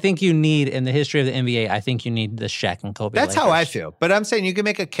case. I think you need, in the history of the NBA, I think you need the Shaq and Kobe. That's Lakers. how I feel. But I'm saying you can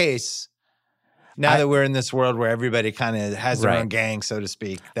make a case now that we're in this world where everybody kind of has their own gang, so to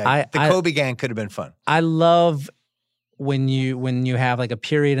speak. That the Kobe gang could have been fun. I love when you have like a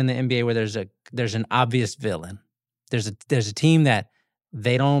period in the NBA where there's an obvious villain. There's a team that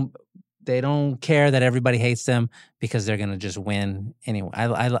they don't care that everybody hates them because they're gonna just win anyway.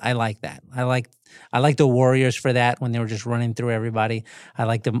 I like that. I like the Warriors for that when they were just running through everybody. I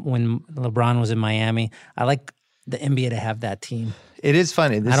like them when LeBron was in Miami. I like the NBA to have that team. It is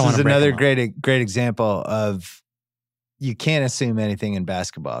funny. This is another great example of you can't assume anything in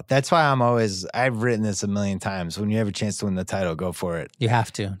basketball. That's why I've written this a million times. When you have a chance to win the title, go for it. You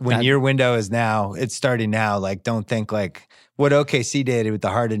have to. When your window is now, it's starting now. Like, don't think like what OKC did with the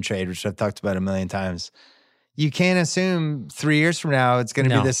Harden trade, which I've talked about a million times. You can't assume 3 years from now it's going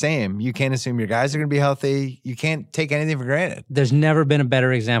to be the same. You can't assume your guys are going to be healthy. You can't take anything for granted. There's never been a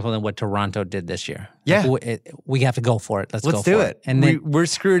better example than what Toronto did this year. Yeah. Like, we have to go for it. Let's go do for it. And then we're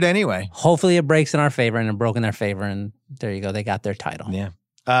screwed anyway. Hopefully it breaks in our favor, and it broke in their favor, and there you go. They got their title.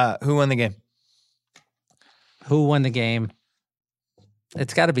 Yeah. Who won the game? Who won the game?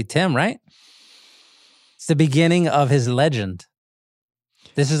 It's got to be Tim, right? It's the beginning of his legend.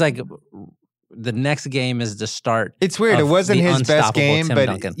 This is like... The next game is the start. It's weird. It wasn't his best game, Tim but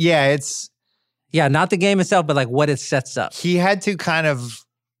Duncan. not the game itself, but like what it sets up. He had to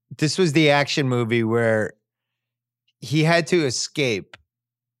this was the action movie where he had to escape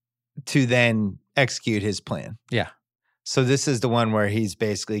to then execute his plan. Yeah. So this is the one where he's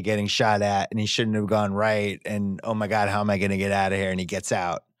basically getting shot at and he shouldn't have gone right. And oh my God, how am I going to get out of here? And he gets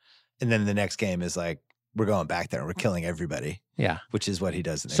out. And then the next game is like, we're going back there and we're killing everybody. Yeah. Which is what he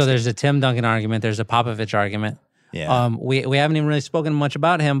does. So there's a Tim Duncan argument. There's a Popovich argument. Yeah. We haven't even really spoken much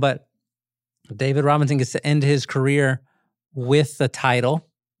about him, but David Robinson gets to end his career with the title,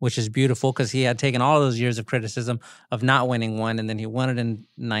 which is beautiful because he had taken all those years of criticism of not winning one, and then he won it in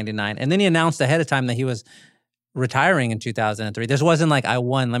 99. And then he announced ahead of time that he was retiring in 2003. This wasn't like, I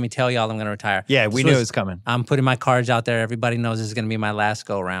won, let me tell y'all I'm going to retire. Yeah, we knew it was coming. I'm putting my cards out there. Everybody knows this is going to be my last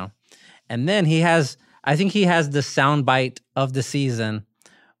go round. And then I think he has the soundbite of the season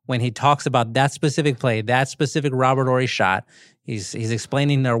when he talks about that specific play, that specific Robert Horry shot. He's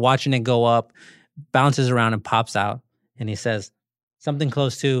explaining they're watching it go up, bounces around and pops out. And he says something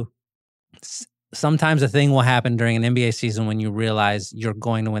close to, sometimes a thing will happen during an NBA season when you realize you're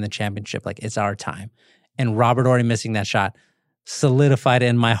going to win the championship. Like, it's our time. And Robert Horry missing that shot solidified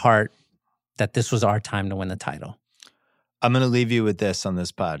in my heart that this was our time to win the title. I'm going to leave you with this on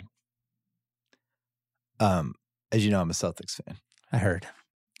this pod. As you know, I'm a Celtics fan. I heard.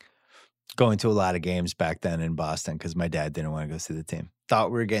 Going to a lot of games back then in Boston because my dad didn't want to go see the team.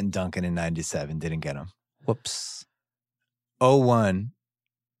 Thought we were getting Duncan in 97, didn't get him. Whoops. 01,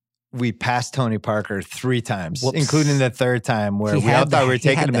 we passed Tony Parker 3 times, including the third time where we all thought we were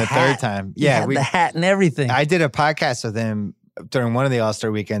taking him the third time. Yeah, the hat and everything. I did a podcast with him during one of the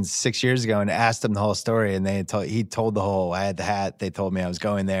All-Star weekends 6 years ago and asked him the whole story, and he told the whole, I had the hat, they told me I was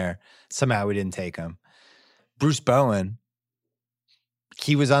going there. Somehow we didn't take him. Bruce Bowen,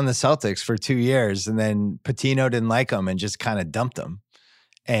 he was on the Celtics for 2 years, and then Patino didn't like him and just kind of dumped him,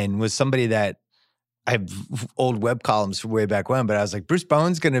 and was somebody that I have old web columns from way back when, but I was like, Bruce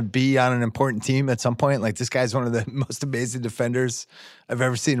Bowen's going to be on an important team at some point. Like, this guy's one of the most amazing defenders I've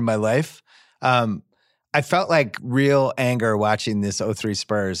ever seen in my life. I felt like real anger watching this 03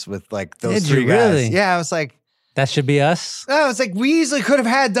 Spurs with like those 3 guys. Really? Yeah, I was like, that should be us. I was like, we easily could have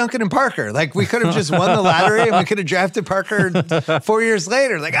had Duncan and Parker. Like, we could have just won the lottery and we could have drafted Parker 4 years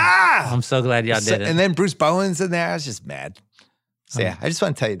later. Like, I'm so glad y'all did it. And then Bruce Bowen's in there. I was just mad. So yeah, I just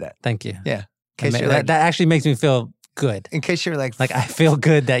want to tell you that. Thank you. Yeah. That actually makes me feel good. In case you're like I feel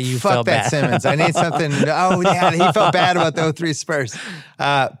good that you felt bad. Fuck that Simmons. I need something. Oh, yeah, he felt bad about the 03 Spurs.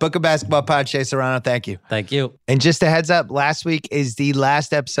 Book of Basketball Pod, Shea Serrano, thank you. Thank you. And just a heads up, last week is the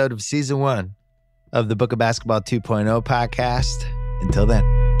last episode of season 1 of the Book of Basketball 2.0 podcast. Until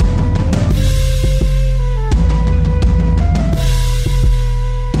then.